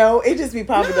 No, it just be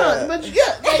popping up. But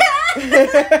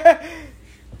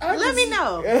let me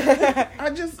know. I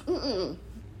just,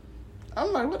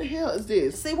 I'm like, what the hell is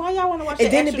this? See, why y'all want to watch the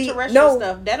extraterrestrial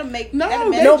stuff? That'll make it be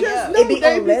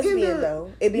on lesbian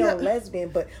though. It be on lesbian,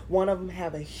 but one of them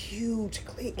have a huge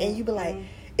click, and you be like,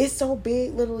 it's so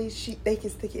big, literally, they can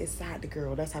stick it inside the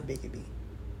girl. That's how big it be.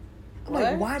 I'm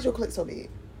like, why is your click so big?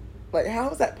 Like, how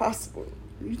is that possible?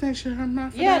 You think she'll have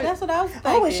not? Yeah, that's what I was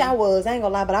thinking. I wish I was. I ain't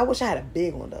gonna lie, but I wish I had a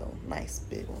big one though. Nice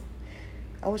big one.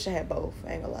 I wish I had both.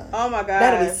 I ain't gonna lie. Oh my god,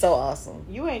 that'd be so awesome.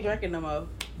 You ain't drinking no more.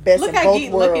 Best Look of how both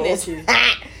Geek worlds. looking at you.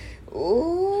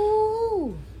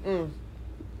 Ooh.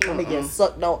 Let me get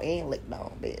sucked on and licked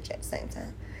on, bitch, at the same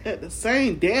time. At the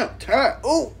same damn time.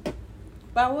 Ooh.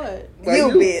 By what? By you,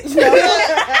 bitch.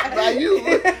 By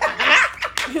you.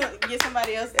 Get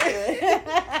somebody else to do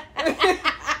it.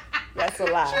 That's a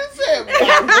lie. She said by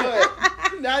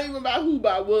what? Not even by who,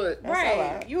 by what.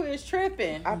 Right. You is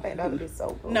tripping. I think that would be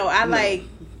so cool. No, I like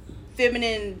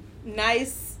feminine,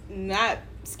 nice, not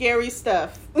scary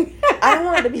stuff. I don't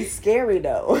want it to be scary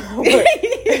though.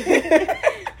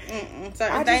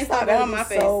 Certain things don't go on my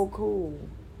face. So cool.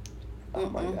 Oh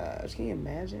my gosh. Can you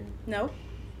imagine? No.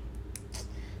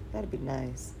 That'd be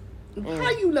nice. How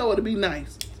you know it'd be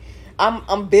nice?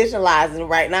 I'm visualizing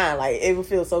right now. Like, it would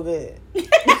feel so good.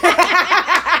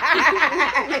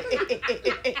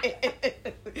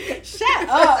 Shut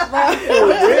up, bro.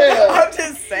 I'm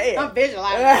just saying. I'm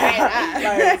visualizing right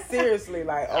now. Like, seriously,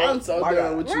 like, oh, I'm so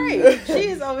done with you. Right.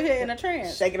 She's over here in a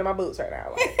trance. Shaking in my boots right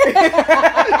now. Like.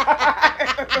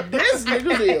 This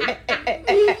nigga live.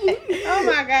 Oh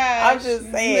my gosh. I'm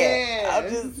just saying. Man. I'm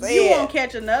just saying. You won't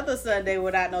catch another Sunday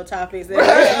without no topics.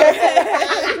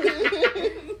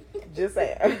 Just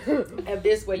saying. If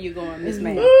this way you going, Miss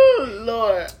Man. Oh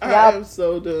Lord, I am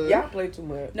so done. Y'all play too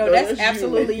much. No, that's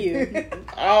absolutely you.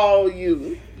 All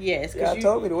you. Yes, y'all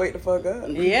told me to wait the fuck up.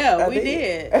 Yeah, we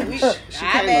did. She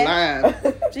came alive.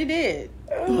 She did.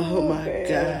 Oh my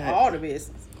god, all the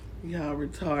business. Y'all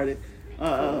retarded.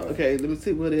 Okay, let me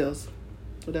see what else.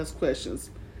 What else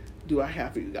questions do I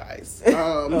have for you guys?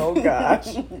 Oh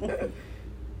gosh.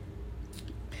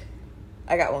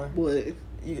 I got one. What?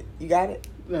 You got it?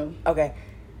 No. Okay.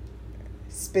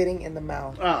 Spitting in the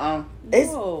mouth. No.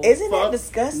 Isn't that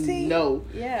disgusting? No.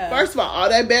 Yeah. First of all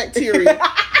that bacteria.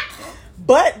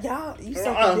 But y'all, you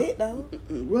suck it though.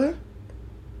 What?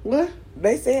 What?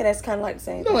 They say that's kind of like the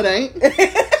same. No, it ain't.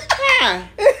 How?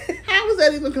 How is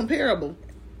that even comparable?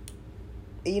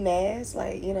 Eating ass,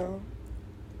 like, you know,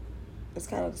 it's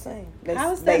kind of the same.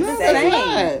 How is that the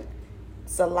same?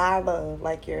 Saliva,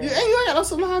 like your. You ain't got no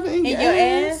saliva in your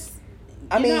ass.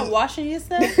 You're not washing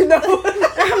yourself? No.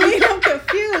 I mean, I'm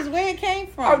confused where it came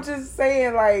from. I'm just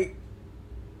saying, like,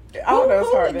 I don't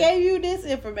know. Who gave you this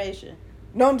information?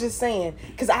 No, I'm just saying,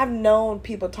 because I've known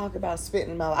people talk about spit in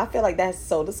the mouth. I feel like that's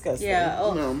so disgusting. Yeah.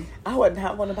 Oh. No. I would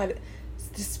not want nobody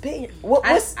to spit.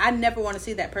 I never want to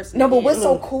see that person. No, but again. what's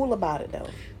so cool about it though?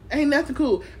 Ain't nothing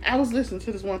cool. I was listening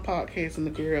to this one podcast and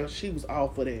the girl, she was all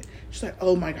for that. She's like,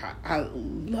 oh my God, I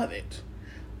love it.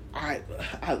 I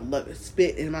love it.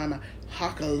 Spit in my mouth.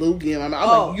 Hockaloogie in my mouth.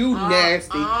 I'm like, you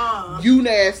nasty. You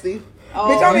nasty. Oh,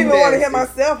 bitch, I don't even want to hear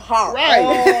myself hawk. Right.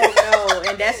 Oh, no.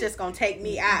 And that's just going to take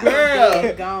me out.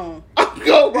 Girl. Gone. I'm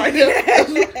going right there.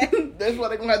 That's why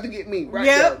they're going to have to get me. Right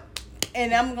there.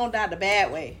 And I'm going to die the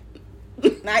bad way.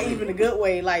 Not even a good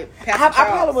way, like Pastor I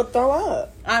probably would throw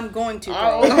up. I'm going to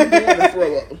I'm going to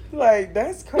throw up. Like,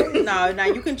 that's crazy. No,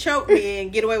 you can choke me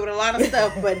and get away with a lot of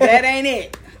stuff, but that ain't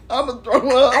it. I'm going to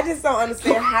throw up. I just don't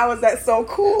understand how is that so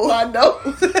cool. My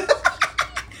nose.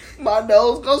 My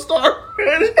nose going to start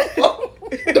running.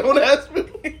 Don't ask me.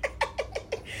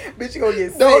 Bitch, you going to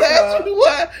get sick. Don't ask me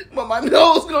why, but my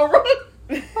nose going to run.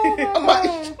 Oh my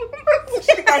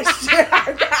God.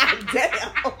 God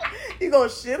damn. You gonna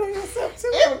shit on yourself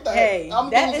too? Everything. Hey, I'm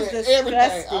that losing is everything.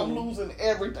 disgusting. I'm losing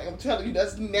everything. I'm telling you,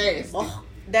 that's nasty. Oh,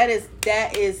 that is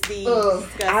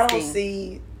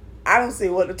disgusting. I don't see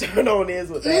what the turn on is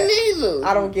with Me that. neither.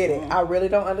 I don't get it. I really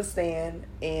don't understand,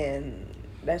 and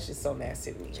that's just so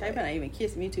nasty to me. Trey better not even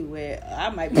kiss me too wet. I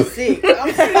might be sick.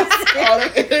 I'm sick.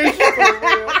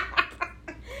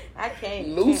 I can't.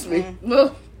 Loose me.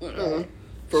 No.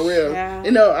 For real. Yeah.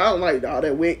 You know, I don't like all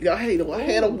that wet. I hate it. I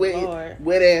had a Lord.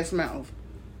 wet ass mouth.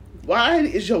 Why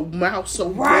is your mouth so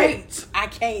wet? I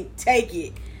can't take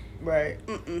it. Right.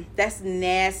 That's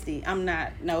nasty. I'm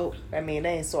not. Nope. I mean,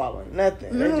 they ain't swallowing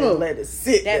nothing. No. They just let it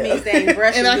sit That there. means they ain't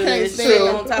brushing And I good. can't Shit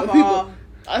stand on top of people. all.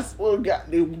 I swear to God,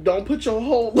 dude, don't put your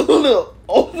whole lip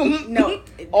over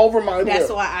over my lip. That's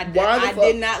why I did. Why the I fuck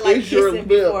did not like is your kissing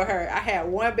lip before her. I had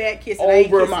one bad kiss and I ain't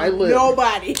over kissing my lip?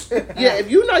 nobody. Yeah, if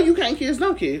you know you can't kiss,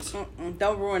 don't kiss.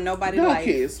 Don't ruin nobody's Don't life.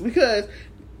 kiss, because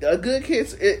a good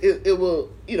kiss it will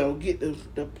get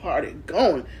the party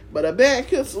going, but a bad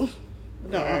kiss, no.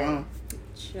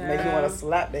 Make you want to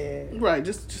slap their ass. Right,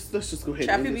 just let's just go ahead.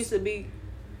 Trap and people used to be.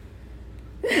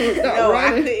 no,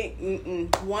 I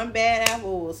think one bad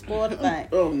apple will spoil the thing.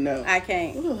 Oh no, I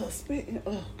can't. Oh,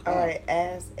 All right,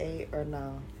 ass, A, or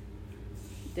no?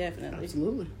 Definitely.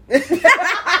 Absolutely.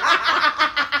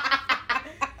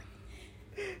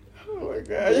 Oh my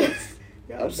god.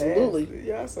 Y'all Absolutely. nasty.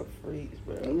 Y'all some freaks,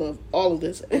 I bro. love all of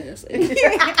this ass.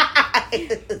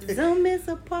 Don't miss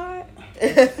a part.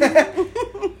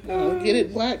 Don't get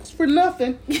it waxed for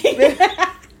nothing.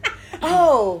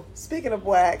 Oh, speaking of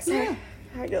wax, Yeah.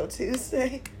 I go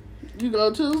Tuesday. You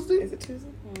go Tuesday? Is it Tuesday?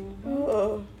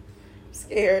 Oh, I'm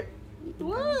scared.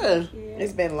 What?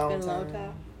 It's been a long Been a long time.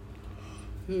 time.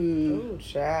 Ooh,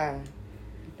 shy.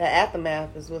 The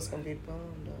aftermath is what's gonna be the bomb,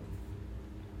 though.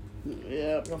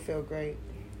 Yeah. It's gonna feel great.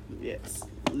 Yes.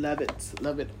 Love it.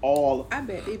 Love it all. I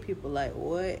bet these people like,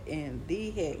 what in the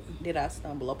heck did I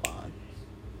stumble upon?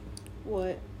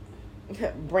 What?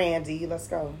 Brandy, let's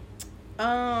go.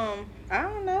 I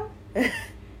don't know.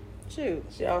 Shoot.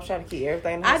 She always trying to keep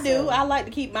everything to I do. herself. I like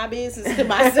to keep my business to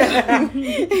myself.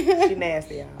 She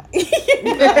nasty, y'all.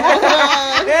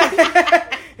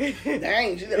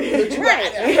 Dang, she done put you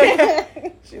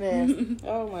right. She nasty.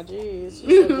 Oh my jeez.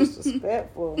 She's so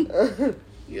disrespectful.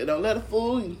 You don't let her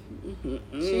fool you.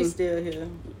 She's still here.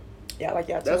 Y'all like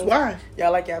y'all toast? That's why.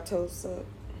 Y'all like y'all toast up?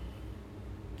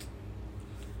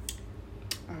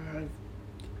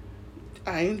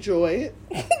 I enjoy it.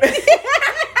 What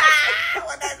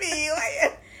that mean?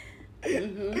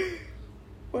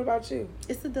 What about you?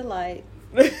 It's a delight.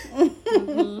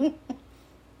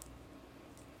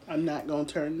 I'm not gonna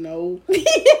turn no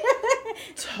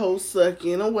toe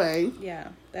sucking away. Yeah,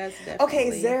 that's definitely. Okay,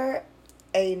 is there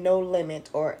a no limit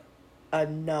or a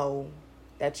no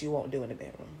that you won't do in the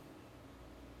bedroom?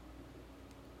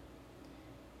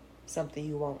 Something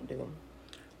you won't do.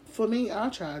 For me,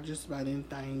 I'll try just about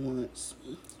anything once.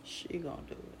 She gonna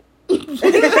do it.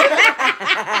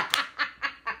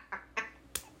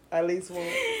 At least one.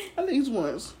 At least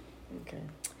once. Okay.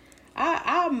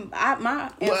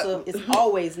 My answer What? is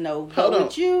always no. But Hold on.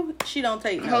 with you, she don't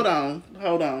take no.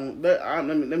 Hold on. Let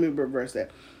me reverse that.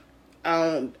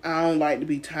 I don't like to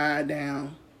be tied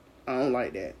down. I don't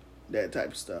like that type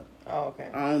of stuff. Oh, okay.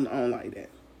 I don't like that.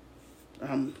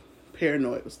 I'm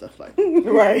paranoid with stuff like that.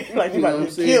 Right. Like you know about what I'm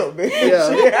to saying? kill, bitch.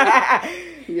 Yeah.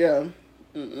 Yeah.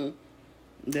 Mm-mm.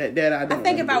 That I don't. I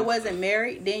think if wanna I do. wasn't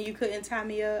married, then you couldn't tie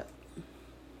me up.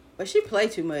 But she play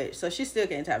too much, so she still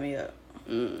can't tie me up.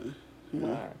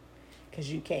 Why?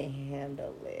 Because you can't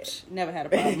handle it. Never had a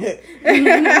problem.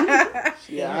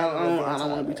 Yeah, I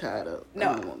don't want to be tied up.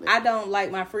 I don't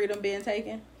like my freedom being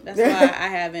taken. That's why I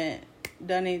haven't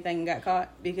done anything and got caught,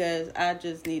 because I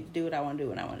just need to do what I want to do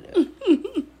when I want to do.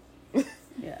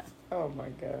 Yeah. Oh my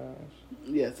gosh.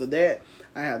 Yeah, so that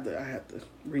I have to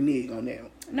renege on that.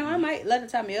 No, I might let her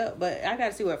tie me up, but I got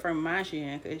to see what frame of mind she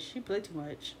in, because she play too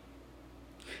much.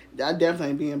 I definitely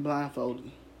ain't being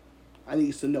blindfolded. I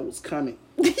need to know what's coming.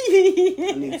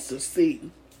 I need to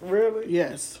see. Really?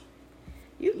 Yes.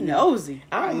 You nosy.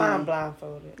 I I don't mind am.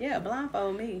 blindfolded. Yeah,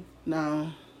 blindfold me.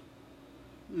 No,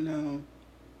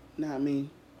 not me.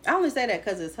 I only say that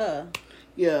because it's her.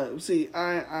 Yeah, see,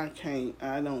 I can't.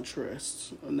 I don't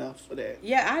trust enough for that.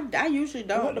 Yeah, I usually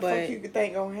don't, What the but fuck you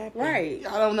think gonna happen? right.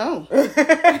 I don't know. He And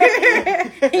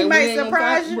we might ain't gonna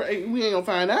surprise find- you. right, We ain't gonna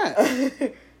find out.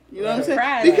 You know what I'm saying?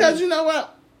 Surprise Because me. you know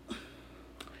what?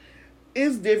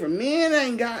 It's different. Men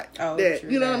ain't got Oh, that. true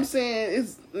You know that. what I'm saying?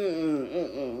 It's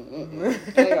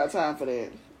ain't got time for that.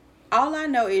 All I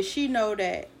know is she know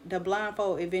that the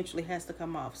blindfold eventually has to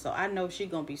come off, so I know she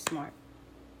gonna be smart.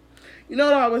 You know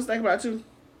what I always think about too?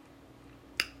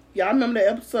 Y'all remember the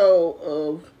episode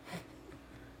of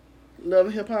Love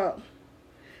and Hip Hop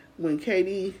when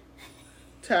KD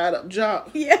tied up Jock?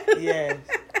 Yeah. Yes.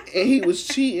 And he was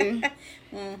cheating.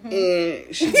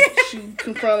 And she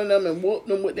confronted him and whooped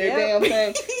him with that damn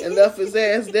thing and left his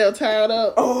ass there tied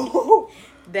up. Oh.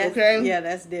 That's, okay? Yeah,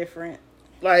 that's different.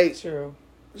 Like, True.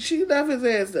 she left his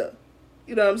ass there.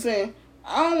 You know what I'm saying?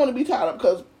 I don't want to be tied up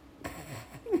because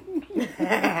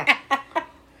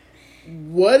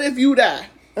what if you die?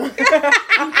 And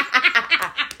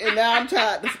now I'm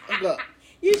tied the fuck up.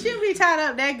 You should be tied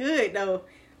up that good, though.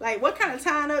 Like, what kind of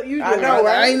tying up you doing? I know,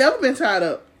 right? I ain't never been tied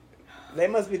up. They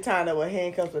must be tying up with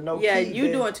handcuffs with no Yeah, keys. you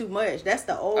then. doing too much. That's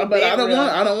the old. But I bed don't want.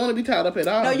 rug. I don't want to be tied up at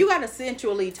all. No, you got to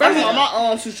sensually tie First of all, my up.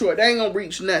 arms too short. They ain't gonna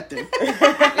reach nothing,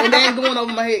 and they ain't going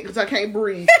over my head because I can't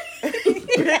breathe.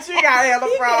 Bitch, you got hella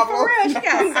For problem. real, she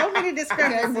got so many I can't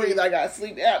discrepancies. breathe. I got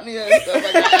sleep apnea and stuff.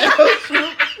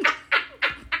 I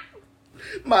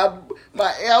got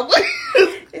my airway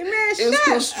Man, is shut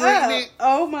constricted. up.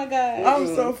 Oh my god. I'm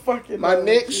so fucking My done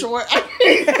neck with you. short.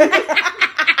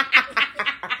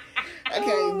 I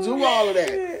can't do all of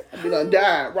that. I'm gonna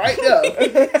die right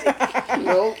there.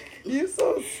 Nope. You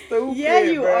so stupid. Yeah,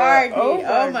 you bro. are. G. Oh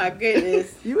Oh my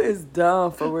goodness. You is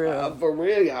dumb for real. For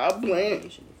real, y'all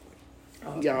playing.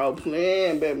 Y'all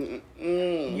playing, baby.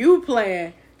 Mm. You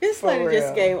playing. This For lady just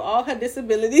real. gave all her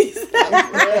disabilities.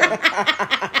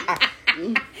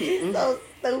 So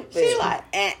stupid. She like,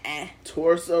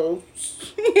 Torso.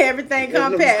 Everything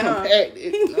compact, huh?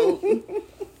 Compacted. Nope.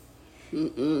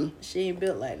 Mm-mm. She ain't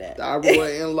built like that.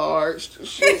 Thyroid enlarged.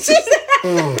 Shit. See,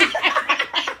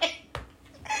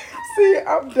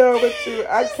 I'm done with you.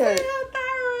 I can't.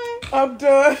 I'm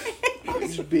done.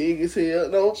 It's big as hell.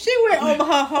 Nope. She went over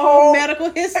her whole medical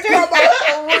history.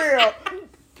 For real.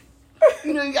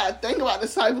 You know, you gotta think about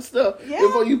this type of stuff Yeah.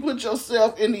 before you put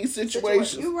yourself in these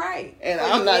situations. You right. And Or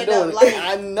I'm you not end up doing like it.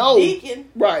 I know. Deacon.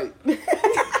 Right.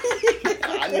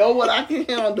 I know what I can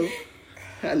handle.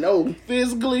 I know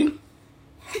physically.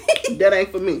 That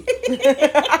ain't for me.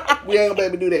 We ain't gonna be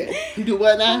able to do that. You do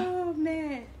what now? Oh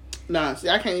man. Nah, see,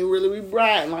 I can't even really be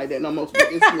riding like that no more.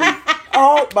 It's me.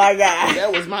 Oh my god.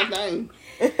 That was my thing.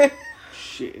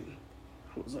 Shit.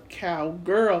 I was a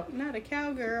cowgirl. Not a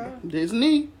cowgirl. This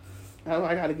knee.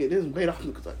 I gotta get this weight off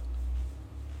me because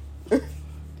I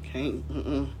can't.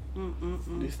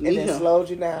 This knee And then here slowed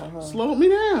you down, huh? slowed me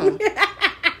down.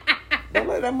 Don't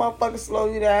let that motherfucker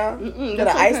slow you down. Mm-mm, Gotta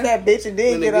that's ice okay. that bitch and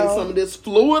then When they get get on. some of this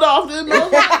fluid off this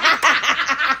motherfucker.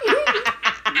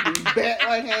 Back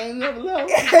like I ain't never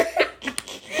loved.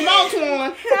 Come on,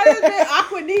 Twan. How did that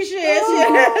Aquanisha shit?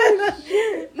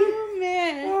 Oh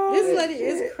man. Oh, This lady shit.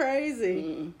 is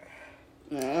crazy.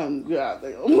 Nah, I'm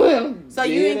good. So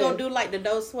you ain't gonna do like the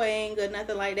door swing or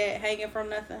nothing like that, hanging from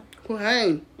nothing? Well,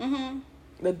 hang.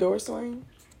 The door swing?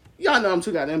 Y'all know I'm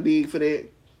too goddamn big for that.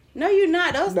 No, you're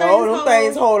not. Those No, things them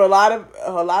things hold a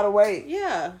lot of weight.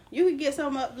 Yeah, you could get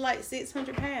some up like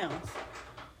 600 pounds.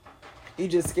 You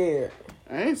just scared.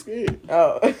 I ain't scared.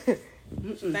 Oh.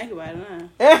 Think about it,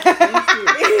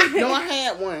 huh? No, I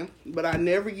had one, but I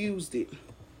never used it.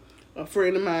 A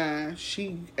friend of mine,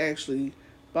 she actually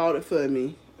bought it for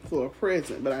me for a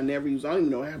present, but I never used it. I don't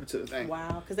even know what happened to the thing.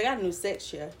 Wow, because they got a new sex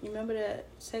show. You remember that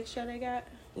sex show they got?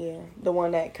 Yeah, the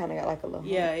one that kind of got like a little.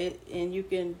 Yeah, and you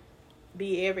can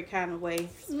be every kind of way.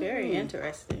 It's very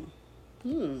interesting.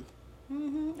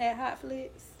 At Hot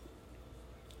Flicks.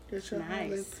 Get your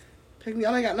Nice.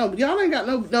 Y'all ain't got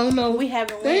no We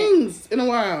haven't things in a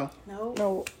while. No.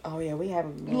 No. Oh yeah, we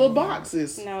haven't. Little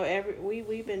boxes. No,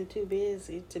 we've been too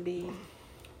busy to be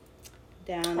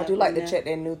down. I up do like in to there. check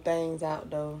their new things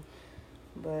out though,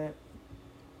 but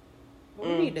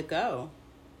We need to go.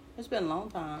 It's been a long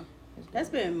time. That's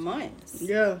been months.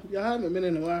 Yeah, y'all haven't been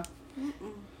in a while. well,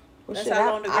 That's shit,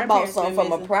 how long the I bought grandparents some been from a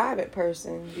missing. private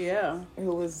person Yeah.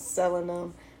 who was selling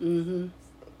them. Mm-hmm.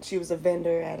 She was a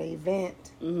vendor at an event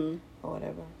Mm-hmm. or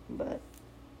whatever, but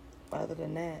other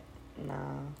than that,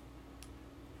 nah.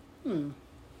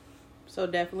 So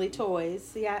definitely toys.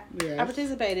 See, I Yes.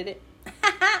 participated it.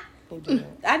 You did.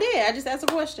 I did. I just asked a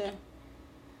question.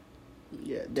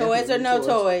 Yeah. Toys or definitely no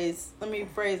toys? Let me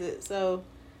phrase it so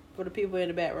for the people in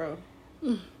the back row.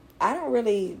 I don't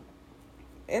really.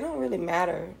 It don't really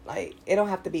matter. Like it don't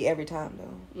have to be every time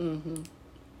though. Mm-hmm.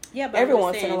 Yeah, but Every I'm just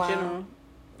once in saying a while. general,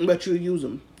 But you use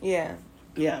them. Yeah.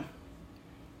 Yeah.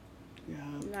 Yeah.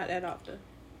 not that often.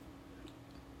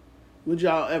 Would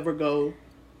y'all ever go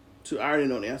to? I already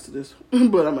know the answer to this,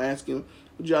 but I'm asking.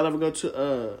 Would y'all ever go to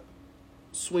a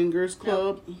swingers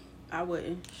club? No. I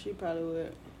wouldn't. She probably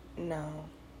would. No.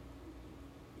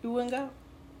 You wouldn't go?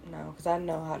 No, because I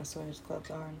know how the swingers clubs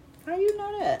are. How you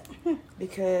know that?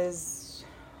 Because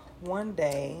one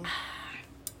day,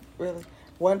 really,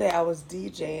 one day I was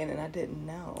DJing and I didn't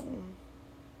know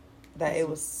that it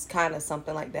was kind of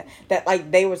something like that. That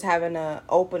like they was having a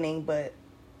opening, but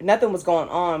nothing was going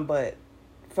on. But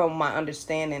from my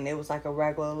understanding, it was like a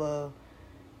regular little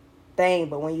thing.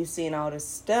 But when you seen all this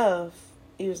stuff,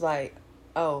 you was like,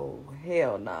 oh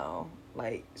hell no.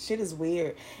 Like, shit is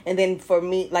weird. And then for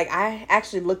me, like, I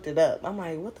actually looked it up. I'm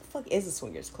like, what the fuck is a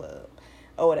swingers club?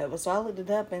 Or whatever. So I looked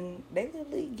it up, and they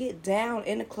literally get down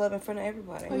in the club in front of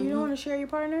everybody. Oh, you don't want to share your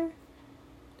partner?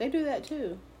 They do that,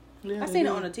 too. Yeah, I seen it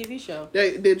on a TV show.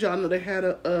 Did y'all know they had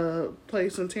a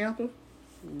place in Tampa?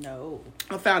 No.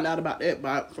 I found out about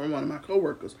that from one of my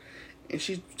coworkers. And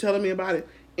she's telling me about it.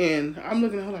 And I'm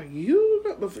looking at her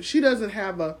like, but she doesn't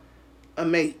have a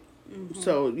mate. Mm-hmm.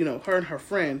 So, you know, her and her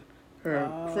friend,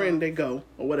 they go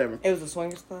or whatever. It was a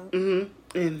swingers club?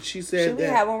 Mm-hmm. And she said Should we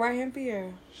have one right here in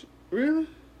Pierre? Really?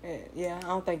 Yeah, I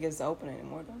don't think it's open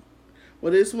anymore, though.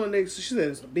 Well, this one, she said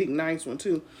it's a big, nice one,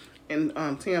 too, in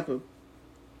Tampa.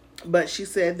 But she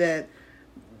said that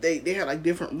they had, like,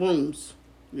 different rooms,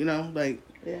 you know, like,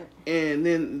 yeah. And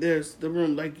then there's the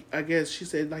room, like, I guess she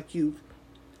said, like, you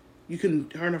can,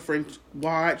 her and her friends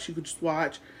watch, you could just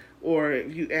watch, or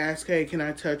if you ask, hey, can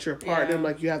I touch your partner? Yeah.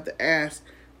 Like, you have to ask,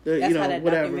 That's how that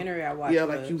whatever. Documentary I watched. Yeah,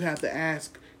 like, you have to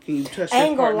ask, can you touch your partner? I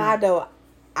ain't gonna partner? lie, though.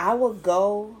 I would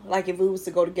go, like, if we was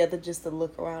to go together just to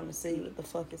look around and see what the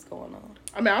fuck is going on.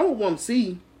 I mean, I would want to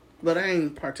see, but I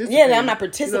ain't participating. Yeah, I'm not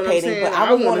participating, you know but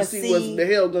I would want to see what the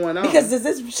hell going on. Because is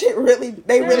this shit really,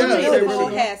 they really do this a whole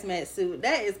shit. hazmat suit.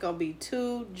 That is going to be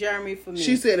too germy for me.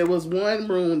 She said it was one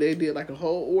room, they did like a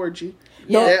whole orgy.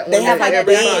 Yeah, they have like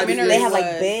beds. They have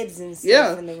like beds and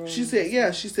stuff in the room. She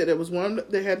said it was one,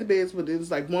 they had the beds, but it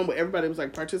was like one where everybody was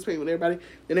like participating with everybody.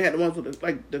 Then they had the ones with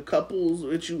like the couples,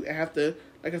 which you have to,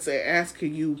 like I said, ask,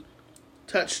 can you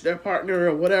touch their partner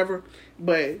or whatever.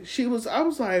 But I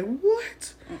was like,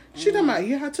 what? She talking about,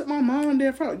 I took my mom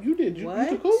there for, you did, what?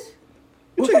 You took who?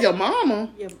 You took your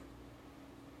mama? Yeah.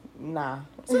 Nah.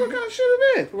 So what kind of shit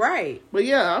is that? Right. But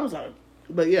yeah, I was like,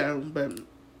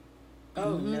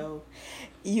 oh no.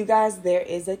 You guys, there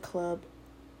is a club,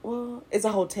 well, it's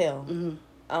a hotel. Mm-hmm.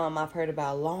 I've heard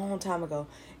about a long time ago.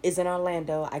 It's in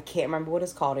Orlando. I can't remember what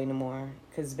it's called anymore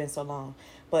because it's been so long.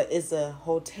 But it's a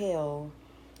hotel,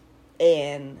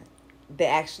 and they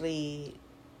actually,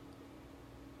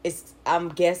 I'm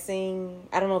guessing,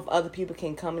 I don't know if other people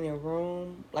can come in your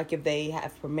room, like if they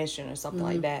have permission or something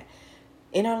like that.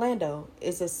 In Orlando,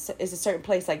 it's a certain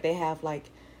place, like they have like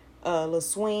little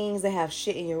swings, they have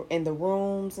shit in the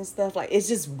rooms and stuff. Like, it's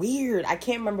just weird. I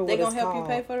can't remember what it's called. They gonna help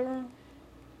you pay for the room?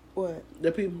 What?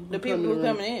 The people who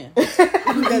coming in.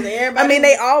 Because everybody, I mean,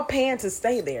 they all paying to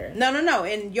stay there. No,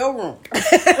 in your room.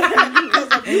 Because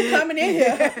if you coming in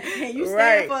here and you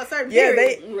staying for a certain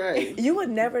period. You would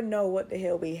never know what the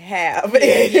hell we have.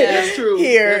 That's true.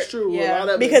 Here. That's true.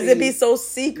 Yeah. Because it'd be so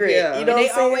secret. Yeah. You know what I'm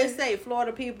saying? They always say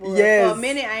Florida people. Yes. For a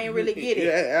minute, I ain't really get it.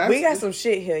 Yeah, we got some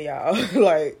shit here, y'all.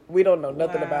 Like, we don't know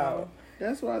nothing about.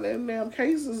 That's why them damn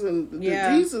cases and the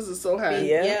diseases are so high.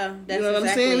 Yeah, that's you know what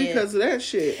I'm saying? Because of that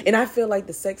shit. And I feel like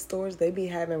the sex stores, they be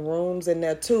having rooms in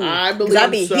there too. I believe I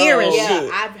be hearing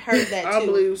shit. I've heard that too. I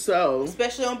believe so.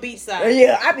 Especially on Beachside.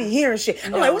 Yeah, I be hearing shit.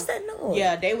 I'm like, what's that noise?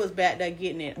 Yeah, they was back there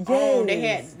getting it on.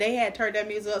 They had turned that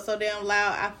music up so damn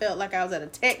loud. I felt like I was at a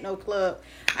techno club.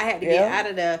 I had to get out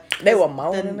of there. They were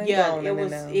moaning and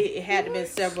groaning. It had to been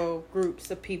several groups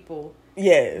of people.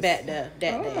 Yes. Back there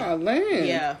that day. Oh man.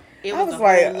 Yeah. It was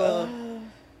like,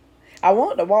 I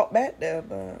want to walk back there,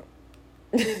 but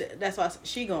that's why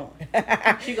she going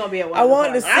be at one. I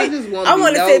wanted to see. I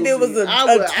wanted to see if it was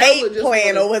a tape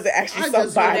plan or was it actually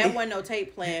somebody. That wasn't no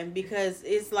tape plan because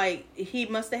it's like he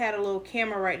must have had a little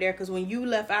camera right there because when you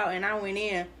left out and I went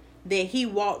in, then he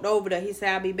walked over there. He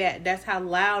said, "I'll be back." That's how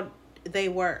loud they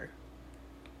were.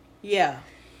 Yeah.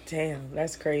 Damn,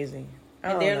 that's crazy.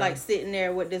 And they're like sitting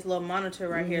there with this little monitor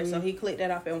right here. So he clicked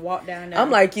that off and walked down there. I'm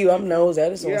like you. I'm nosy. I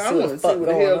just want to see what the fuck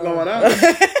going on.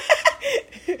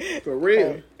 For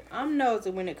real. I'm nosy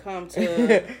when it comes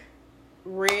to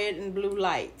red and blue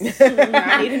lights.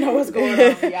 I need to know what's going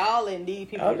on for y'all and these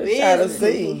people. I'm just trying to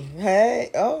see. Hey,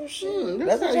 oh shit.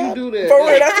 That's how you do that. For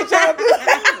real, that's what y'all do.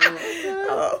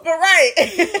 But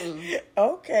right.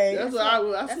 Okay. That's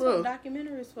what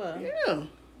documentary is for. Yeah.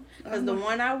 Because the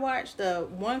one I watched, the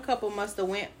one couple must have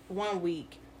went 1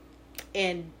 week,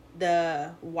 and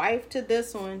the wife to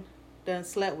this one done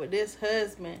slept with this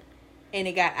husband, and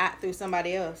it got out through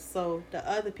somebody else. So the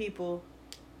other people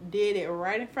did it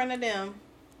right in front of them.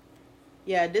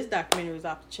 Yeah, this documentary was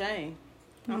off the chain.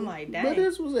 I'm like, dang. What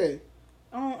this was it?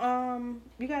 I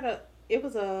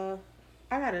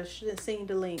gotta send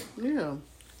the link. Yeah.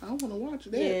 I want to watch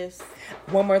that. Yes.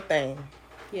 One more thing.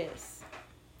 Yes.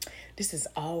 This has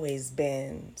always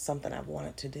been something I've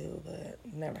wanted to do, but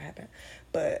never happened.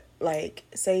 But, like,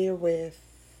 say you're with,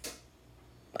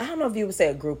 I don't know if you would say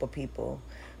a group of people,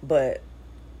 but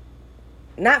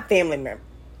not family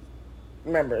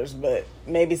members, but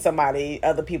maybe somebody,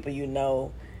 other people you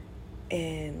know,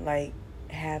 and, like,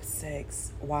 have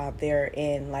sex while they're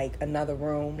in, like, another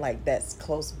room, like, that's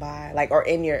close by, like, or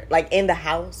in your, like, in the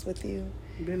house with you.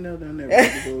 Been there, done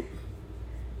that.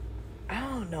 I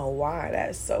don't know why.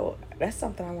 That's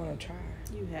something I want to try.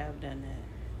 You have done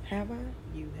that. Have I?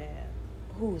 You have.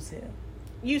 Who's him?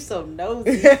 You so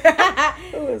nosy.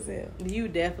 Who is him? You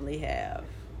definitely have.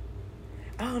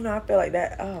 I don't know. I feel like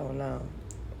that. Oh no.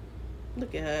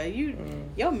 Look at her.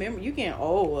 Your memory. You getting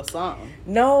old or something.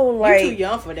 No, like you too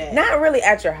young for that. Not really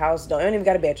at your house though. It don't even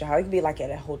got to be at your house. It could be like at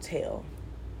a hotel.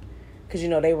 Cause you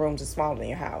know they rooms are smaller than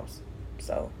your house.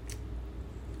 So.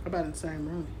 How about in the same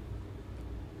room?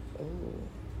 Ooh.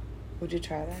 Would you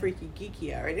try that? Freaky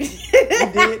geeky already.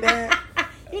 You did that?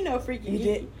 You know freaky You geeky.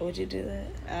 did? Would you do that?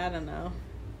 I don't know.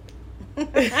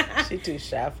 She too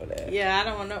shy for that. Yeah, I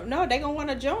don't want to. No, they gonna want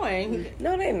to join.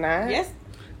 No, they not. Yes.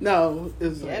 No,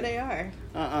 it's Yeah, like, they are.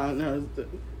 No, it's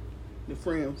the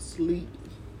friend was asleep.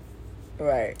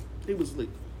 Right. He was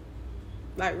asleep.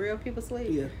 Like real people sleep.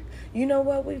 Yeah, You know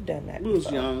what? We've done that. we was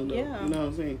before. young though. Yeah. You know what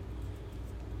I'm saying?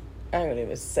 I don't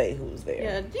even say who's there.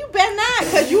 Yeah, you better not,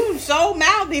 cause you so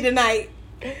mouthy tonight.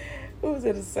 Who's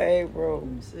in the same room?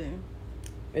 Let me see.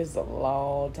 It's a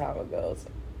long time ago. So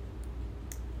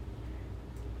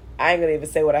I ain't gonna even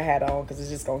say what I had on because it's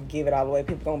just gonna give it all away.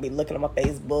 People gonna be looking at my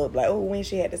Facebook like, oh, when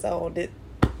she had this on, they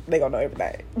gonna know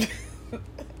everything.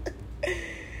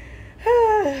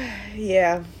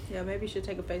 Yeah. Yeah, maybe you should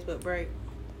take a Facebook break.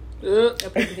 Yeah. So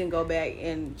people can go back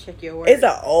and check your work. It's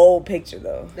an old picture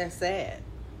though. That's sad.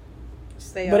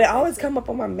 Stay But off it always Facebook. come up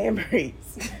on my memories.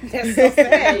 That's so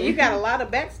sad. You got a lot of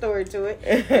backstory to it,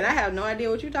 and I have no idea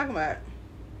what you're talking about.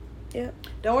 Yeah.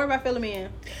 Don't worry about filling me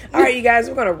in. All right, you guys,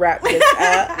 we're gonna wrap this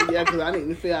up. Yeah, because I need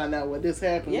to figure out what this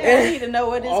happened. Yeah, I need to know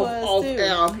what this was Off too.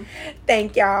 down.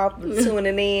 Thank y'all for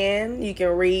tuning in. You can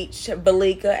reach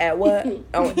Balika at what?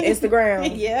 On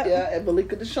Instagram. Yeah. Yeah, at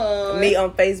Balika Deshawn. Me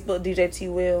on Facebook, DJ T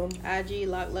Will. IG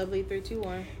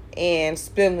LockLovely321. And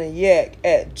spillingyak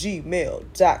at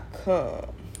gmail.com.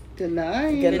 Good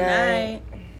night. Good Good night.